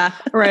 man. Yeah.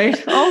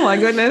 Right? Oh, my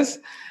goodness.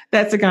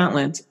 That's a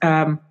gauntlet.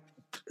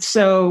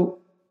 So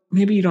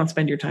maybe you don't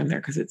spend your time there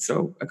because it's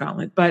so a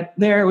gauntlet. But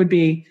there it would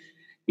be,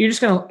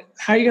 how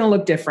are you going to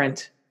look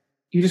different?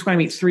 You just want to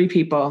meet 3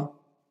 people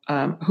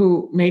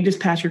who may just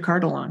pass your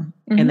card along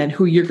and then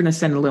who you're going to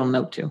send a little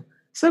note to.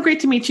 So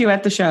great to meet you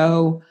at the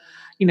show.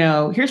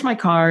 Here's my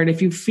card.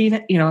 If you feel,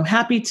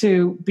 happy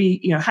to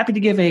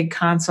give a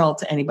consult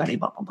to anybody,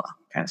 blah, blah, blah,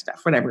 kind of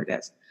stuff, whatever it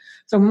is.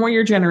 So more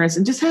you're generous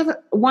and just have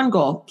one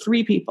goal,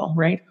 3 people,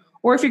 right?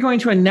 Or if you're going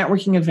to a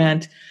networking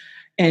event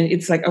and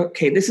it's like,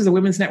 okay, this is a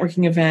women's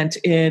networking event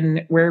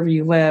in wherever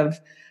you live.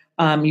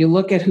 You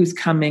look at who's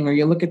coming or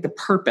you look at the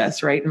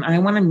purpose, right? And I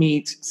want to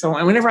meet.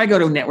 So whenever I go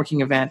to a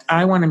networking event,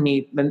 I want to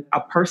meet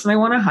a person I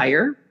want to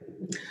hire.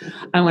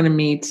 I want to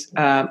meet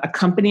a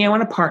company I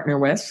want to partner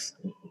with.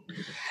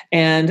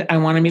 And I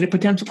want to meet a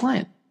potential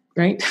client,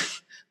 right?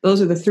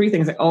 Those are the 3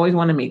 things I always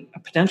want to meet: a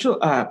potential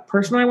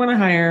person I want to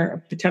hire,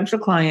 a potential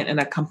client, and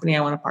a company I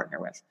want to partner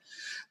with.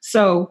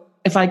 So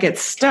if I get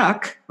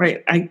stuck,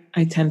 right,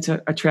 I tend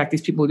to attract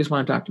these people who just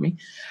want to talk to me.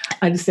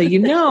 I just say,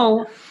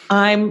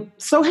 I'm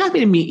so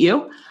happy to meet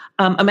you.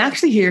 I'm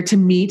actually here to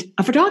meet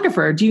a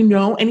photographer. Do you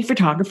know any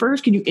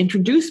photographers? Can you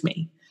introduce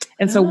me?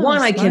 And so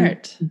I can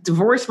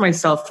divorce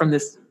myself from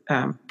this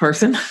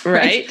person,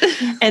 right?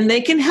 And they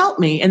can help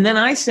me. And then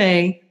I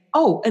say,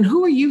 oh, and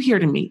who are you here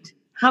to meet?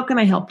 How can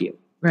I help you?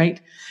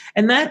 Right.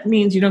 And that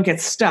means you don't get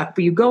stuck,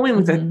 but you go in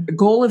with a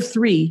goal of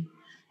 3.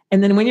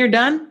 And then when you're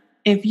done,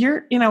 if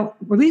you're,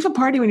 leave a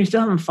party when you're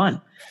still having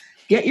fun,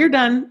 get your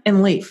done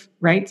and leave.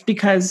 Right.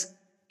 Because,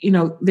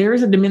 there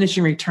is a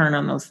diminishing return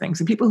on those things.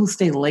 The people who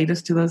stay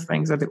latest to those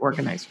things are the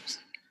organizers.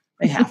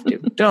 They have to.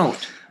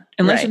 Don't.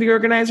 Unless you're the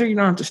organizer, you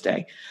don't have to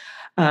stay.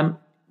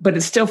 but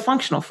it's still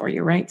functional for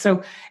you, right?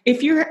 So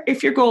if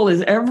your goal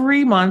is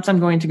every month I'm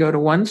going to go to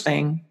one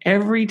thing,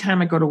 every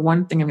time I go to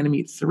one thing, I'm going to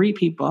meet 3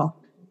 people,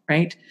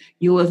 right?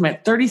 You will have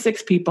met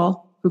 36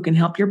 people who can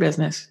help your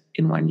business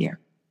in 1 year.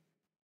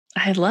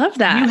 I love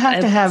that. You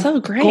have to have so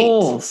great.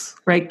 goals,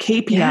 right?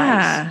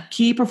 KPIs,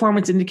 key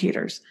performance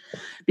indicators,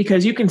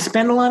 because you can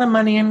spend a lot of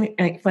money on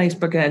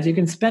Facebook ads. You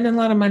can spend a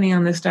lot of money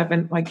on this stuff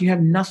and like you have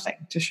nothing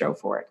to show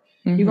for it.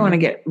 Mm-hmm. You want to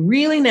get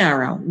really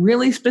narrow,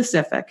 really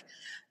specific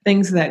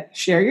things that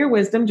share your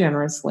wisdom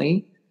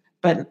generously,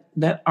 but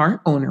that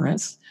aren't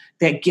onerous,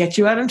 that get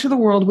you out into the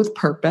world with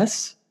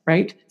purpose,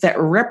 right? That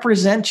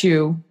represent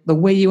you the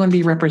way you want to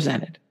be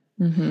represented.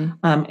 Mm-hmm.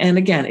 And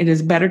again, it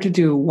is better to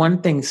do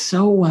one thing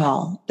so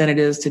well than it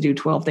is to do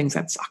 12 things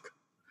that suck.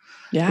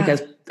 Yeah.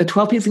 Because the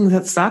 12 things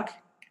that suck,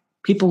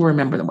 people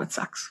remember them what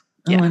sucks.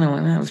 Yeah. Oh, I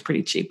know, that was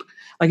pretty cheap.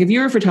 Like if you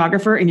were a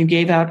photographer and you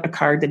gave out a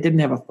card that didn't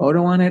have a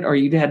photo on it, or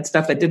you had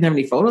stuff that didn't have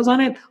any photos on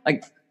it,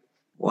 like,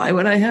 why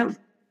would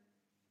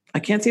I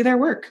can't see their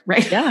work,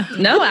 right? Yeah,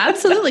 no,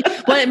 absolutely.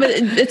 Well, but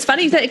it's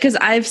funny that because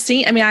I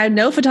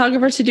know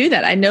photographers who do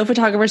that. I know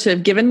photographers who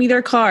have given me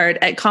their card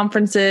at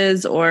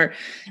conferences or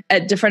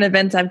at different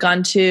events I've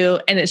gone to.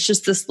 And it's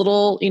just this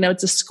little,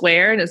 it's a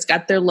square and it's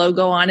got their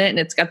logo on it and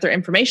it's got their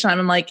information on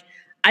it. I'm like,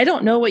 I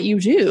don't know what you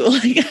do.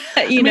 Like,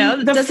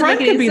 the front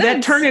could be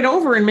that, turn it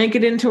over and make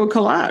it into a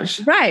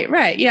collage.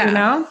 Right.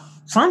 Yeah.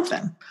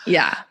 Something.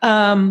 Yeah.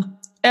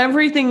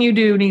 Everything you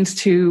do needs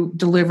to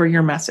deliver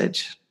your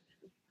message.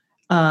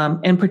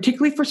 And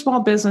particularly for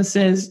small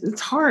businesses, it's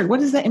hard.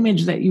 What is the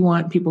image that you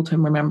want people to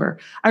remember?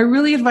 I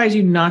really advise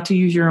you not to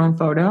use your own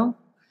photo.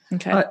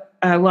 Okay.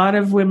 A lot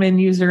of women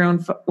use their own,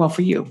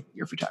 for you,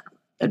 you're a photographer.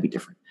 That'd be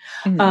different.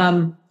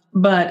 Mm-hmm.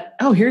 But,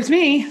 here's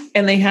me.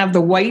 And they have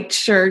the white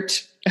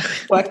shirt.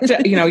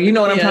 You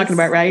know what I'm talking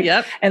about, right?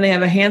 Yep. And they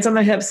have their hands on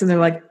their hips and they're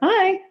like,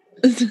 hi.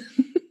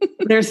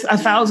 There's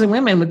 1,000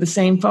 women with the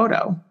same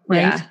photo,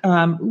 right?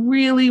 Yeah.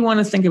 Really want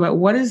to think about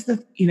what is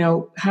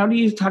how do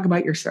you talk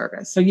about your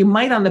service? So you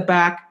might on the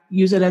back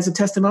use it as a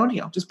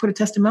testimonial. Just put a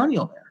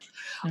testimonial there.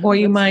 Oh, or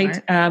you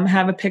might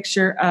have a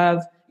picture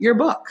of your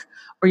book,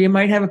 or you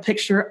might have a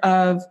picture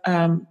of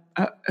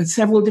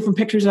several different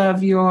pictures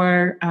of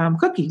your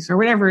cookies or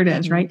whatever it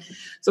is, right?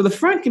 So the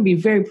front can be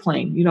very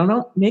plain. You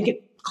don't make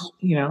it,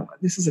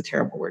 this is a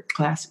terrible word,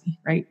 classy,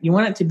 right? You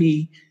want it to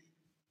be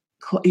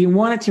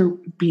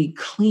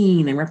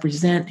clean and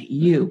represent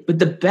you. But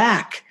the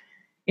back,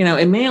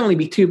 it may only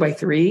be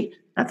 2x3.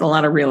 That's a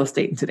lot of real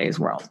estate in today's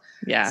world.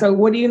 Yeah. So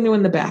what do you do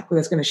in the back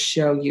that's going to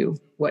show you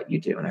what you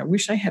do? And I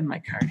wish I had my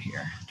card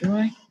here. Do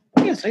I?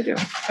 Yes, I do.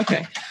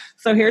 Okay.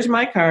 So here's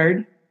my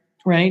card,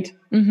 right?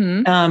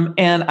 Mm-hmm.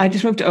 And I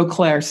just moved to Eau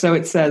Claire. So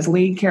it says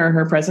Lee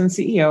Caraher, President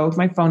and CEO, with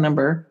my phone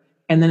number.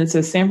 And then it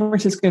says San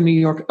Francisco, New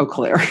York, Eau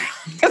Claire.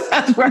 Because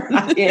that's where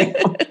I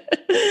am.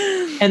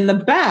 And the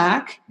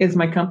back is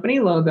my company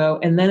logo.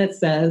 And then it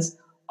says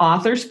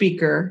author,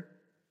 speaker.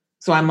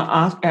 So I'm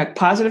a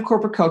positive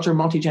corporate culture,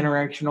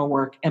 multi-generational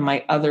work, and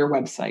my other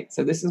website.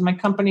 So this is my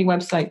company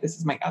website. This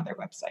is my other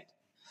website.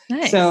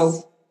 Nice.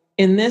 So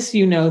in this,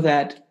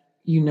 that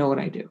you know what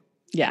I do.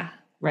 Yeah.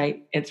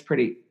 Right. It's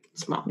pretty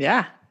small.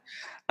 Yeah.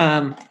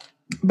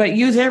 But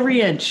use every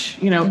inch,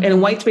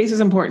 and white space is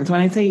important. So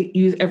when I say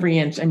use every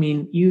inch, I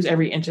mean, use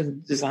every inch of the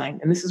design.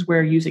 And this is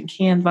where using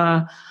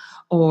Canva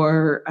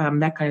or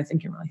that kind of thing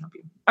can really help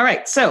you. All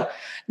right. So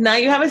now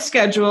you have a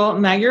schedule.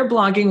 Now you're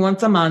blogging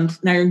once a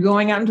month. Now you're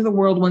going out into the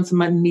world once a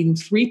month and meeting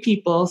 3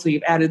 people. So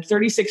you've added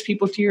 36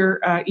 people to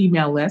your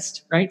email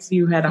list, right? So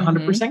you had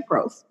 100%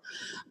 growth,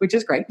 which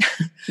is great.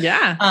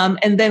 Yeah.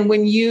 And then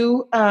when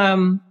you,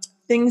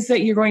 things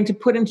that you're going to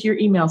put into your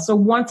email. So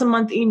once a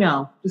month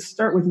email, just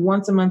start with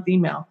once a month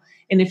email.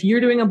 And if you're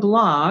doing a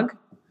blog,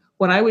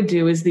 what I would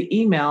do is the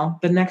email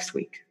the next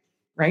week,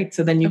 right?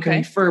 So then you can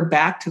refer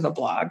back to the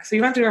blog. So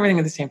you don't have to do everything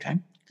at the same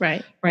time.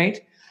 Right.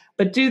 Right.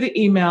 But do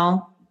the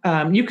email.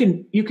 You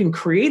can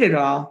create it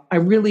all. I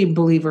really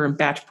believe in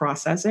batch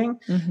processing.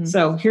 Mm-hmm.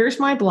 So here's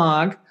my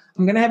blog.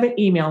 I'm going to have an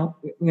email.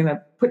 I'm going to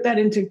put that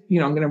into,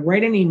 I'm going to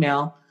write an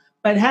email,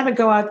 but have it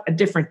go out a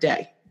different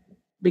day.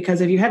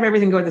 Because if you have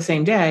everything go at the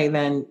same day,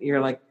 then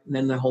you're like,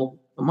 then the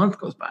month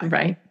goes by.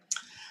 Right.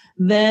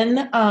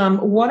 Then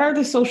what are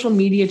the social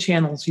media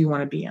channels you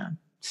want to be on?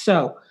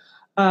 So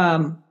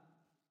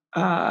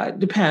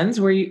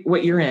depends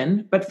what you're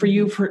in. But for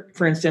you,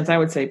 for instance, I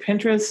would say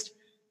Pinterest,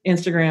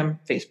 Instagram,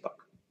 Facebook,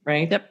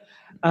 right? Yep.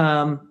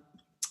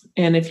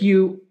 And if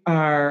you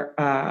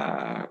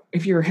are,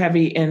 if you're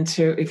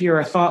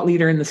a thought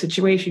leader in the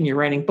situation, you're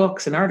writing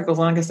books and articles,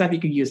 all that kind of stuff, you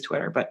could use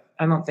Twitter, but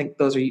I don't think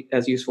those are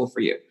as useful for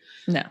you.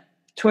 No.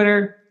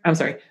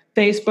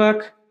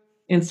 Facebook,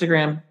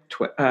 Instagram,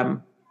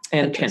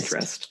 and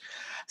Pinterest.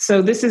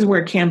 So this is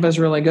where Canva is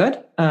really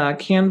good.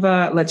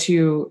 Canva lets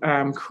you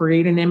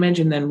create an image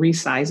and then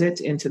resize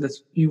it into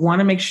this. You want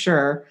to make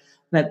sure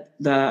that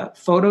the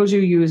photos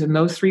you use in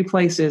those 3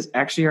 places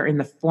actually are in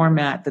the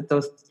format that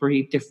those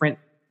 3 different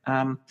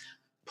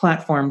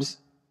platforms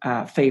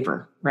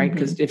favor, right?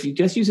 Because if you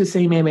just use the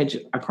same image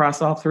across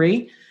all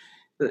 3,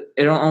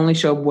 it'll only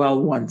show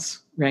well once.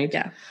 right?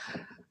 Yeah.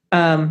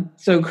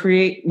 So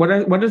create,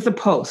 what is the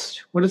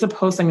post? What is a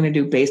post I'm going to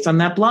do based on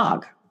that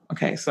blog?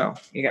 Okay. So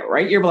you got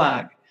write your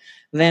blog.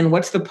 Then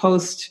what's the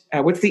post?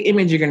 What's the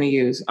image you're going to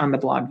use on the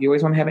blog? You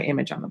always want to have an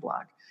image on the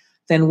blog.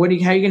 Then how are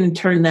you going to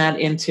turn that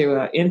into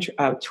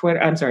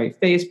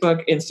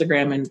Facebook,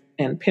 Instagram,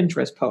 and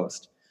Pinterest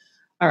post?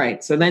 All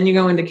right. So then you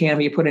go into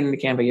Canva, you put it into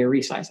Canva, you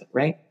resize it,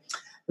 right?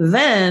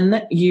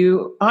 Then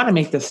you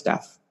automate this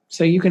stuff.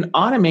 So you can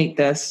automate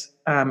this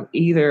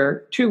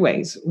either two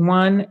ways.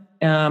 One,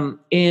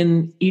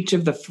 in each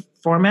of the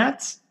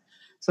formats.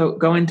 So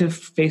go into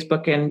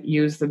Facebook and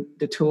use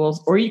the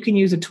tools, or you can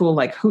use a tool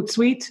like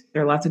Hootsuite.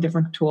 There are lots of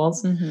different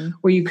tools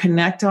where you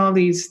connect all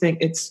these things.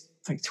 It's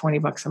like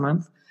 $20 a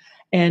month,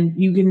 and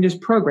you can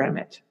just program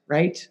it,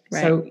 right?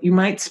 So you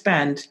might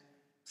spend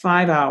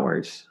 5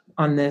 hours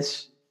on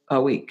this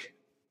a week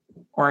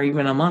or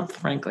even a month,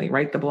 frankly,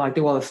 write the blog,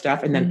 do all the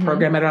stuff, and then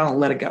program it all and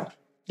let it go.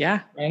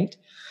 Yeah. Right.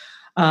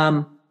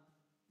 And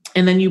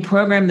then you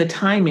program the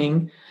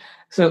timing.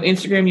 So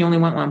Instagram, you only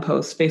want one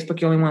post.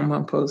 Facebook, you only want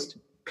one post.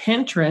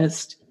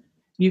 Pinterest,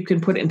 you can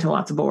put it into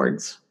lots of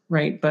boards,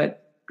 right? But,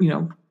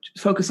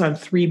 focus on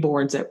 3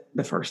 boards at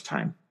the first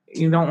time.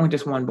 You don't want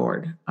just one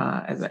board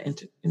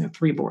into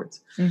 3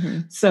 boards.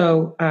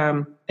 So,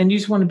 and you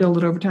just want to build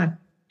it over time.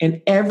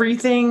 And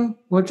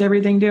what's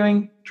everything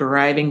doing?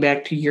 Driving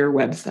back to your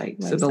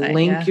website. So the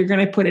link you're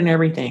going to put in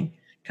everything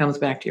comes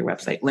back to your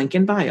website. Link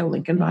in bio, all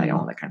that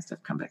kind of stuff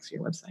come back to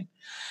your website.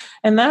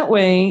 And that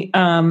way,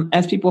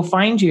 as people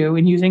find you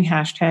and using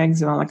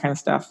hashtags and all that kind of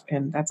stuff,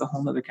 and that's a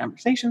whole nother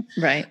conversation.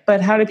 Right.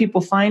 But how do people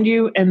find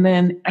you? And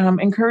then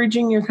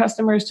encouraging your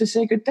customers to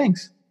say good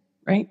things,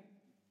 right?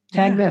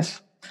 Tag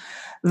this.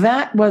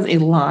 That was a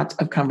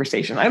lot of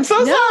conversation. I'm so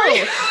sorry.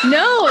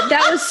 No,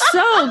 that was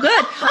so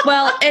good.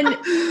 Well, and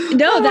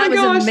that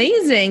was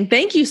amazing.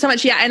 Thank you so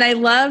much. Yeah. And I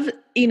love,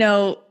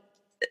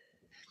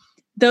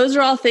 those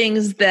are all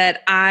things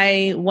that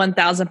I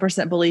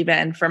 1000% believe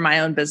in for my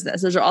own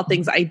business. Those are all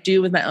things I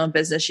do with my own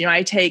business. You're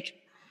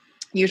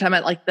talking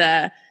about like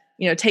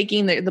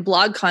taking the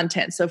blog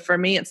content. So for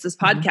me, it's this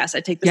podcast. I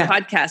take this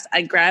podcast,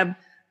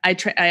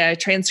 I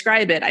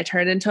transcribe it. I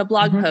turn it into a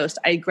blog post.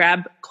 I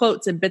grab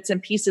quotes and bits and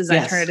pieces.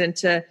 I turn it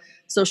into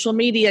social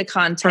media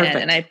content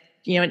and I,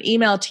 an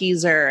email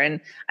teaser,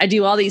 and I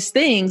do all these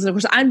things. And of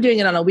course I'm doing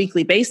it on a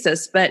weekly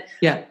basis, but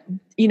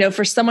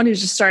for someone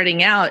who's just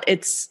starting out,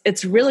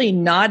 it's really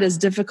not as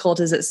difficult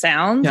as it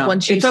sounds.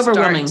 It's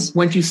overwhelming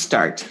once you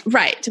start.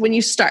 Right. When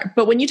you start,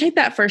 but when you take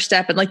that first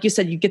step, and like you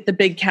said, you get the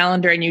big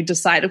calendar and you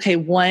decide, okay,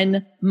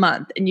 1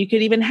 month, and you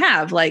could even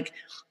have like,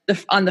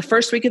 on the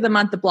first week of the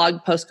month, the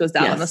blog post goes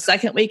out. On the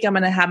second week, I'm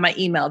going to have my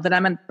email.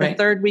 Then the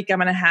third week, I'm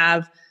going to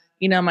have,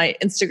 my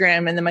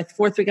Instagram. And then my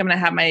fourth week, I'm going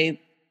to have my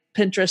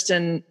Pinterest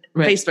and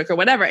Facebook or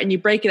whatever. And you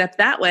break it up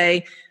that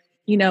way,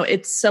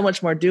 it's so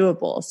much more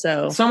doable.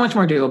 So much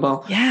more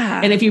doable. Yeah.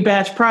 And if you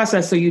batch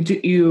process, so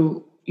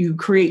you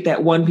create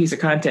that one piece of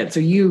content. So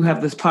you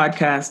have this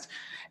podcast,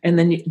 and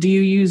then do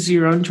you use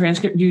your own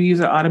transcript? Do you use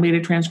an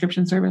automated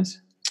transcription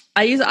service?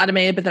 I use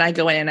automated, but then I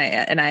go in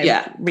and I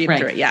read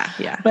through it. Yeah.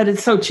 Yeah. But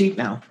it's so cheap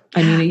now.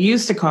 I mean, it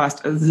used to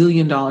cost $1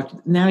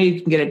 zillion. Now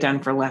you can get it done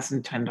for less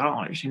than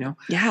 $10,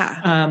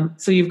 Yeah.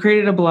 So you've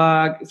created a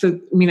blog. So,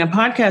 a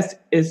podcast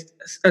is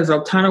a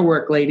ton of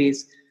work,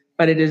 ladies,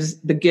 but it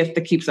is the gift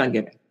that keeps on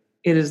giving.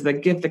 It is the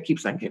gift that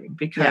keeps on giving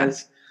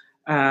because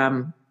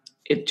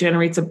it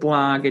generates a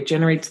blog. It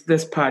generates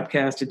this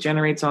podcast. It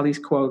generates all these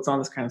quotes, all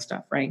this kind of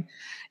stuff, right?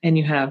 And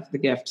you have the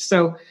gift.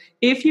 So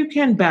if you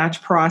can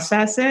batch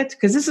process it,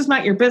 because this is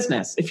not your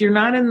business. If you're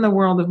not in the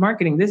world of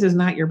marketing, this is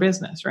not your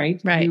business, right?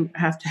 Right. You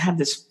have to have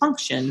this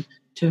function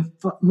to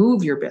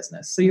move your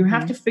business. So you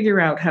have to figure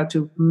out how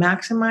to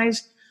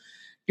maximize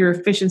your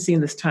efficiency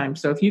in this time.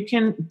 So if you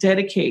can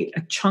dedicate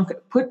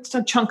put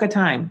a chunk of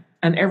time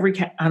on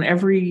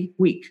every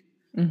week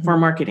for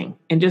marketing,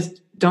 and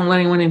just don't let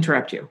anyone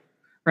interrupt you,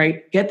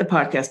 right? Get the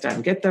podcast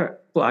done, get the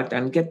blog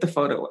done, get the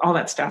photo, all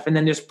that stuff, and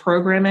then just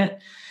program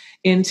it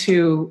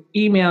into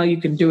email.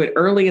 You can do it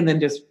early and then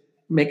just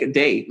make a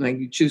date. Like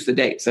you choose the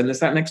date, send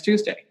this out next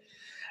Tuesday.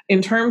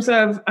 In terms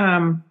of,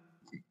 emails,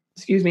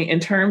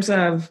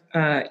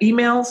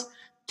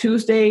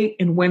 Tuesday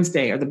and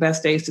Wednesday are the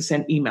best days to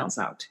send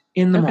emails out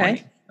in the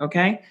morning.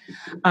 Okay.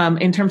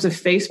 In terms of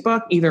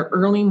Facebook, either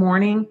early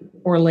morning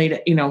or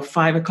late,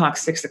 5 o'clock,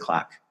 6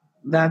 o'clock.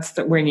 That's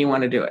when you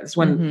want to do it. It's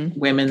when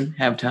women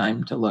have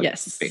time to look at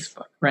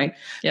Facebook, right?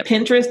 Yep.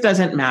 Pinterest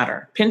doesn't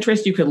matter.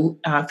 Pinterest,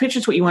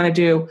 Pinterest, what you want to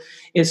do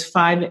is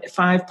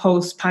five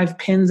posts, 5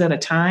 pins at a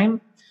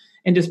time,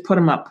 and just put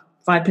them up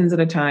 5 pins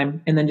at a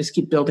time, and then just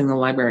keep building the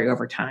library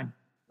over time,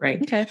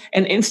 right? Okay.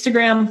 And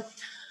Instagram,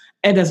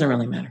 it doesn't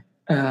really matter.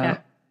 It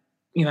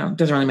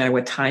doesn't really matter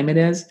what time it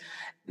is.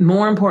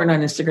 More important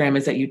on Instagram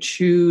is that you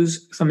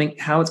choose something,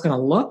 how it's going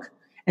to look,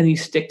 and you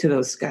stick to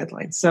those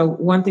guidelines. So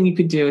one thing you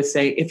could do is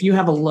say, if you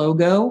have a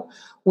logo,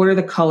 what are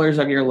the colors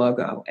of your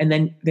logo? And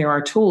then there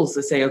are tools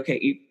that say,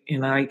 okay,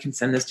 I can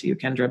send this to you,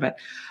 Kendra, but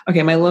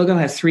okay, my logo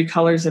has 3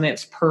 colors in it.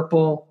 It's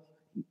purple,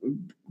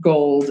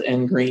 gold,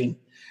 and green.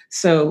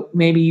 So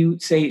maybe you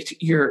say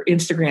your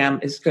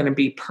Instagram is going to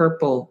be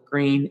purple,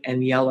 green,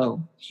 and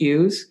yellow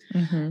hues.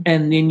 Mm-hmm.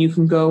 And then you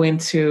can go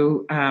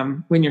into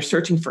when you're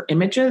searching for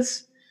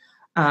images.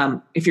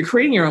 If you're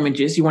creating your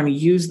images, you want to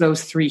use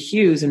those 3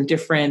 hues in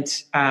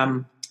different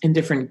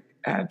different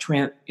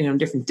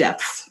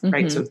depths,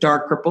 right? So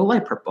dark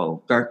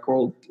purple, dark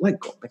gold, light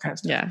gold, that kind of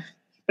stuff. Yeah.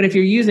 But if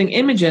you're using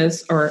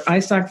images or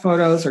iStock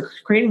photos or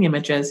creating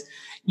images,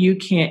 you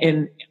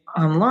can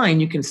online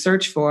you can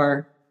search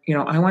for,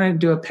 I want to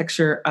do a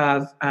picture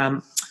of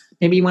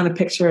maybe you want a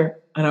picture.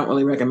 I don't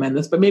really recommend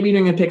this, but maybe you're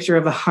doing a picture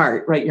of a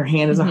heart, right? Your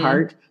hand is a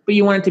heart, but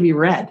you want it to be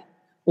red.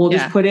 We'll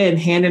just put in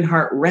hand and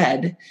heart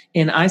red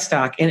in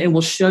iStock, and it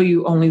will show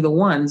you only the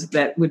ones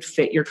that would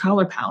fit your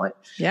color palette.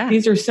 Yeah.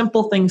 These are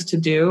simple things to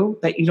do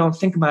that you don't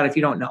think about if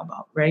you don't know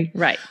about, right?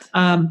 Right.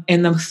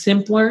 And the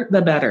simpler,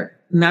 the better.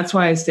 And that's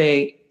why I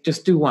say,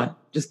 just do one.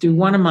 Just do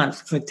one a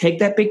month. So take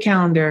that big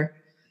calendar,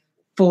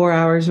 4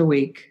 hours a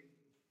week.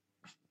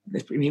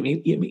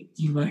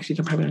 You actually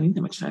probably don't need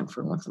that much time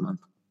for once a month.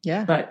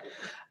 Yeah. But,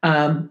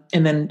 and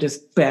then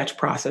just batch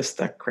process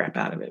the crap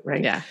out of it,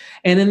 right? Yeah.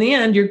 And in the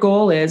end, your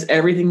goal is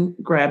everything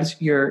grabs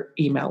your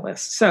email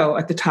list. So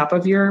at the top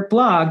of your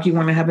blog, you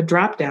want to have a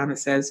drop down that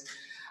says,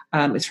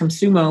 it's from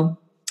Sumo.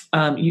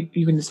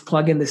 You can just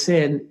plug in this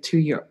in to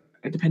your,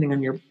 depending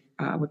on your,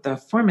 what the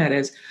format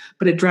is,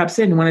 but it drops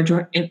in. You want to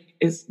join,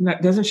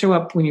 it doesn't show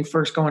up when you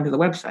first go onto the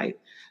website,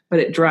 but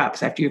it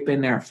drops after you've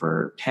been there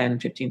for 10,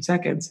 15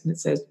 seconds. And it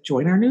says,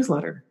 join our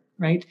newsletter,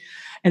 right?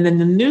 And then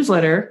the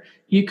newsletter,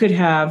 you could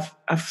have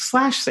a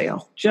flash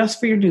sale just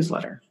for your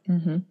newsletter,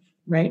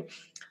 right?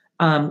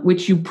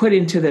 Which you put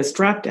into this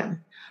drop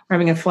down. We're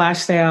having a flash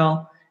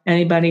sale.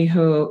 Anybody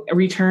who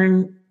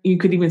return, you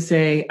could even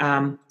say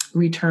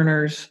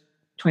returners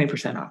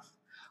 20% off.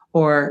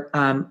 Or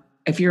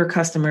if you're a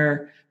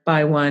customer,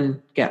 buy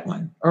one, get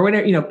one, or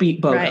whatever,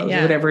 beat BOGOs,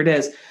 or whatever it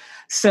is.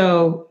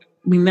 So,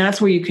 that's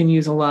where you can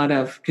use a lot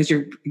of, because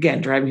you're,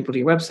 again, driving people to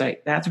your website.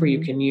 That's where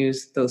you can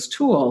use those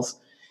tools.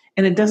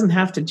 And it doesn't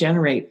have to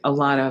generate a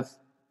lot of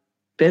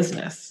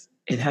business.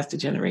 It has to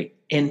generate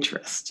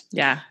interest.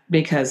 Yeah.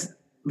 Because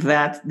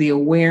that's the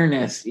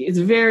awareness. It's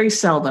very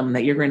seldom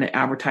that you're going to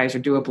advertise or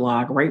do a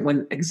blog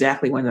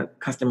exactly when the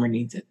customer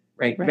needs it.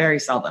 Right. Very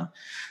seldom.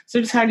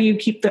 So just how do you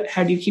keep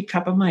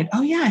top of mind?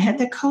 Oh yeah, I had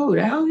that code.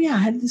 Oh yeah, I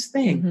had this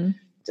thing.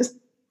 Just,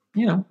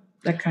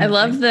 that kind I of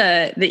love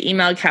thing. the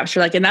email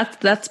capture. And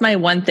that's my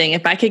one thing.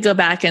 If I could go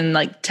back and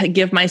to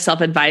give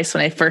myself advice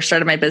when I first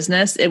started my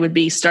business, it would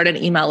be start an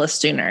email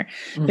list sooner,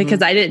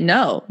 because I didn't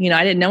know,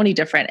 I didn't know any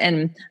different.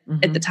 And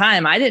at the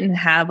time I didn't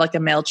have a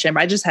MailChimp.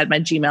 I just had my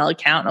Gmail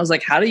account. And I was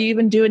like, how do you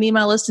even do an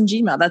email list in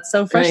Gmail? That's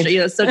so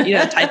frustrating. Right. So,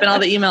 type in all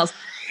the emails.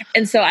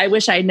 And so I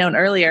wish I'd known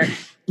earlier.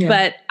 Yeah.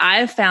 But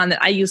I've found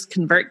that I use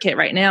ConvertKit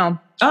right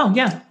now. Oh,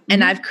 yeah.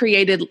 And I've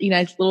created,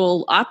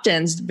 little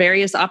opt-ins,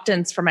 various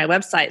opt-ins for my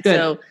website. Good.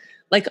 So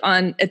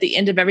at the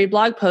end of every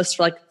blog post,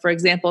 for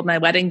example, my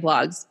wedding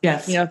blogs.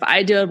 Yes. If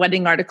I do a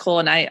wedding article,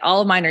 and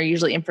all of mine are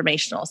usually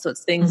informational. So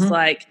it's things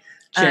like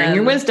sharing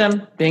your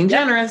wisdom, being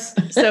generous.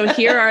 So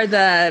here are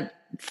the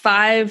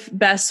 5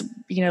 best,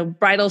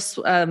 bridal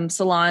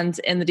salons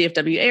in the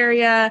DFW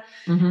area.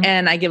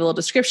 And I give a little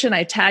description.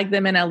 I tag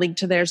them and I link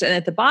to theirs. And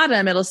at the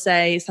bottom, it'll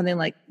say something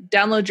like,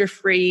 download your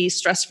free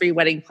stress-free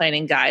wedding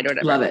planning guide or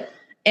whatever. Love it.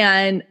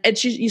 And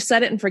it's you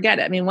set it and forget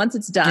it. Once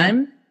it's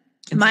done,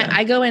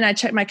 I go in, I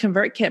check my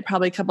ConvertKit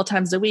probably a couple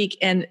times a week.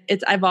 And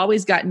I've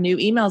always got new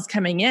emails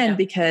coming in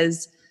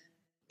because,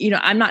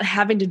 I'm not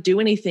having to do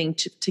anything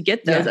to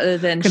get those other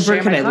than share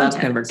my content. I love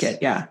ConvertKit.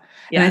 Yeah.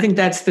 And I think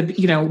that's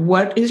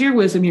what is your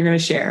wisdom you're going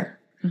to share?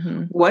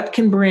 What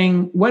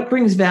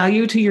brings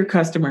value to your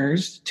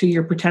customers, to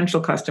your potential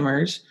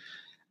customers,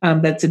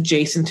 that's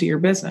adjacent to your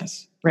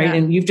business, right? Yeah.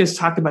 And you've just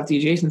talked about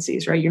the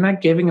adjacencies, right? You're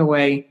not giving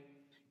away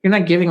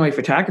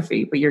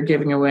photography, but you're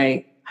giving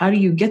away, how do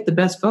you get the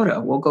best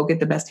photo? Well, go get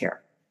the best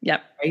hair.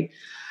 Yep. Right.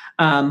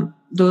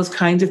 Those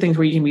kinds of things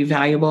where you can be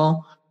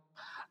valuable.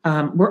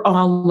 We're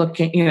all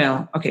looking,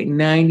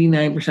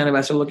 99% of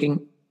us are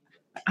looking.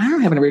 I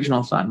don't have an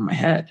original thought in my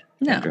head.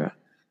 No. Sandra.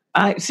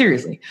 I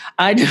can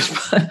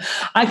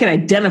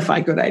identify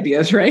good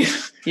ideas, right?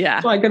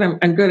 Yeah. So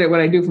I'm good at what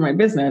I do for my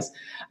business,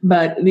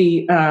 but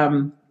we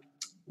don't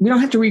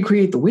have to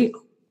recreate the wheel,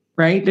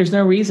 right? There's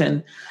no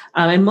reason.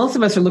 And most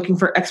of us are looking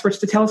for experts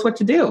to tell us what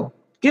to do.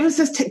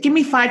 Give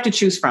me 5 to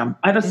choose from.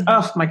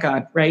 Oh my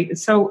God, right?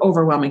 It's so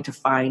overwhelming to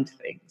find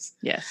things.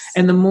 Yes.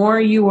 And the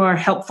more you are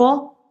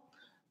helpful,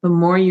 the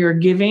more you're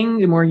giving,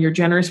 the more you're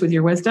generous with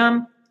your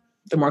wisdom,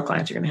 the more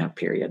clients you're going to have,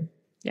 period.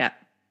 Yeah.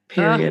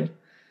 Period.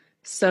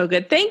 So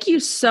good. Thank you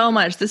so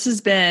much. This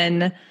has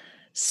been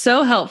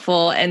so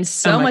helpful and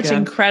so much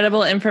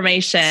incredible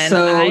information.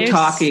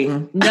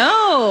 Talking.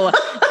 No,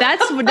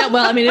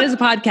 it is a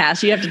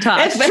podcast. You have to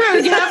talk. It's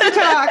true. You have to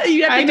talk.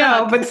 I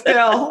know, but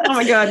still. Oh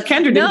my God.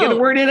 Kendra didn't get a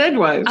word in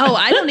edgewise. Oh,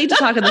 I don't need to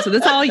talk on this one.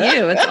 It's all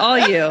you. It's all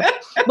you.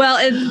 Well,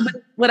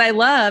 what I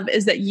love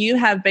is that you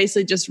have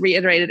basically just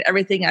reiterated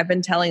everything I've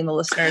been telling the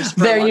listeners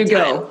for there a long you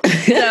time. go.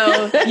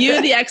 So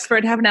you, the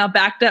expert, have now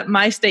backed up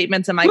my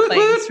statements and my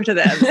claims to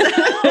them.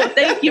 So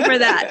thank you for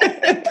that.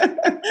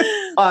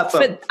 Awesome.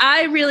 But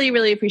I really,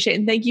 really appreciate it.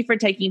 And thank you for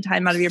taking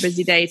time out of your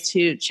busy day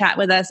to chat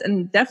with us.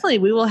 And definitely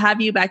we will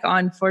have you back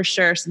on for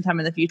sure sometime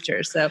in the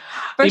future. So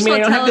first of all, I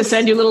don't have to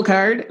send you a little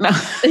card? No.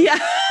 Yeah.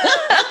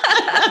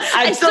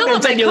 I'm still going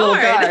to send you a little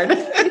card.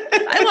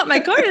 I want my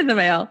card in the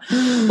mail.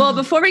 Well,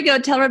 before we go,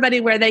 tell everybody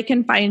where they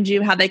can find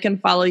you, how they can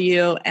follow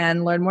you,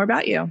 and learn more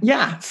about you.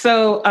 Yeah.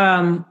 So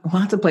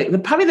lots of places.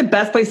 Probably the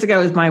best place to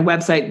go is my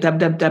website,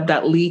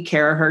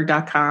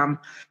 www.leecaraher.com.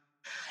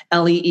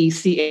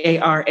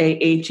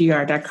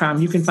 LeeCaraher.com.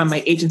 You can find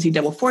my agency,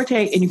 Double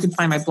Forte, and you can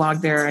find my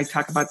blog there. I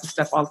talk about this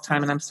stuff all the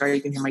time, and I'm sorry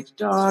you can hear my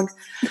dog.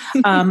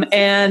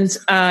 And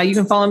you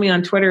can follow me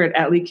on Twitter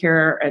at Lee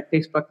Caraher, at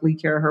Facebook, Lee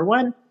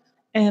Caraher1,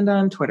 and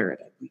on Twitter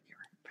at Lee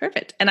Caraher.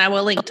 Perfect. And I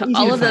will link to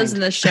all of those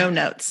in the show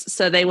notes.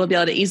 So they will be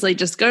able to easily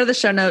just go to the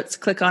show notes,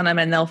 click on them,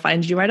 and they'll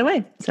find you right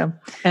away. So,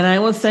 and I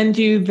will send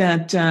you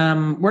that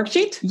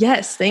worksheet.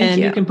 Yes, thank you.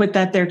 And you can put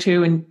that there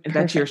too, and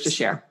that's yours to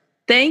share.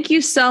 Thank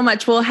you so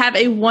much. We'll have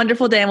a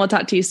wonderful day and we'll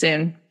talk to you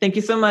soon. Thank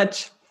you so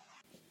much.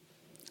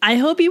 I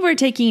hope you were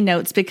taking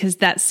notes because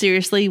that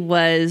seriously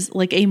was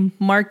like a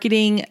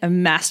marketing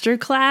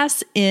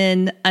masterclass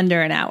in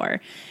under an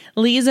hour.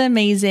 Lee is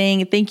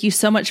amazing. Thank you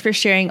so much for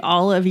sharing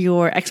all of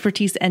your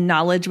expertise and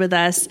knowledge with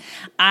us.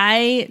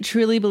 I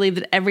truly believe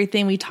that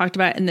everything we talked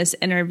about in this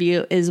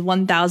interview is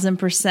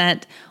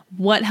 1000%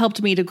 what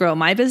helped me to grow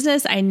my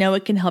business. I know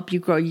it can help you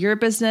grow your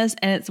business,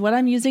 and it's what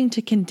I'm using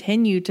to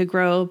continue to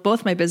grow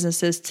both my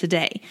businesses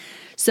today.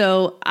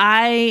 So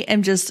I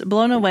am just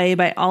blown away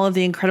by all of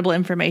the incredible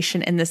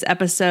information in this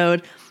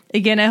episode.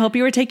 Again, I hope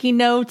you were taking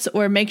notes,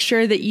 or make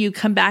sure that you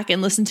come back and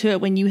listen to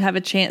it when you have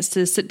a chance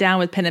to sit down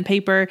with pen and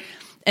paper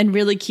and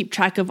really keep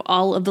track of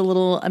all of the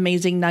little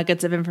amazing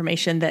nuggets of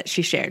information that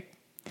she shared.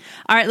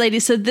 All right,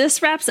 ladies, so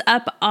this wraps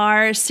up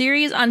our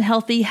series on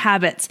healthy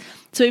habits.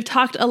 So we've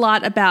talked a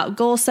lot about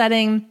goal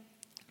setting,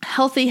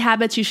 healthy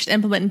habits you should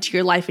implement into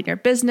your life and your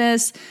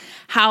business,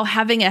 how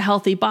having a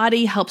healthy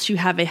body helps you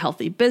have a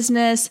healthy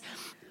business.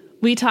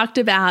 We talked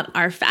about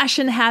our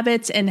fashion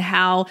habits and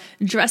how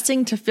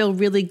dressing to feel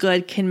really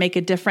good can make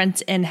a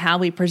difference in how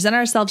we present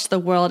ourselves to the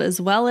world,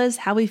 as well as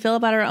how we feel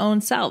about our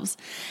own selves.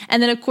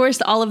 And then, of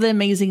course, all of the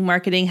amazing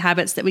marketing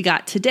habits that we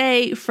got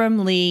today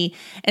from Lee.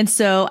 And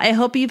so I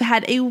hope you've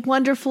had a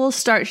wonderful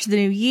start to the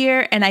new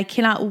year, and I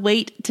cannot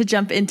wait to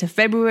jump into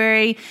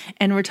February,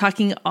 and we're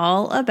talking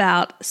all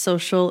about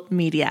social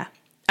media.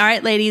 All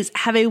right, ladies,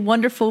 have a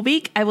wonderful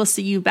week. I will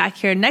see you back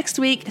here next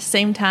week,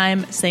 same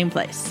time, same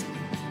place.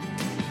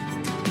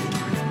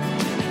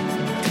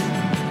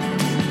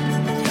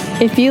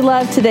 If you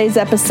loved today's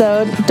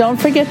episode,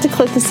 don't forget to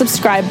click the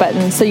subscribe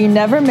button so you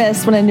never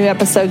miss when a new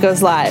episode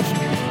goes live.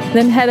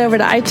 Then head over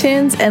to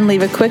iTunes and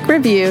leave a quick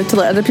review to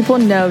let other people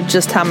know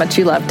just how much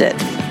you loved it.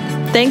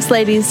 Thanks,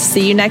 ladies.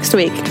 See you next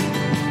week.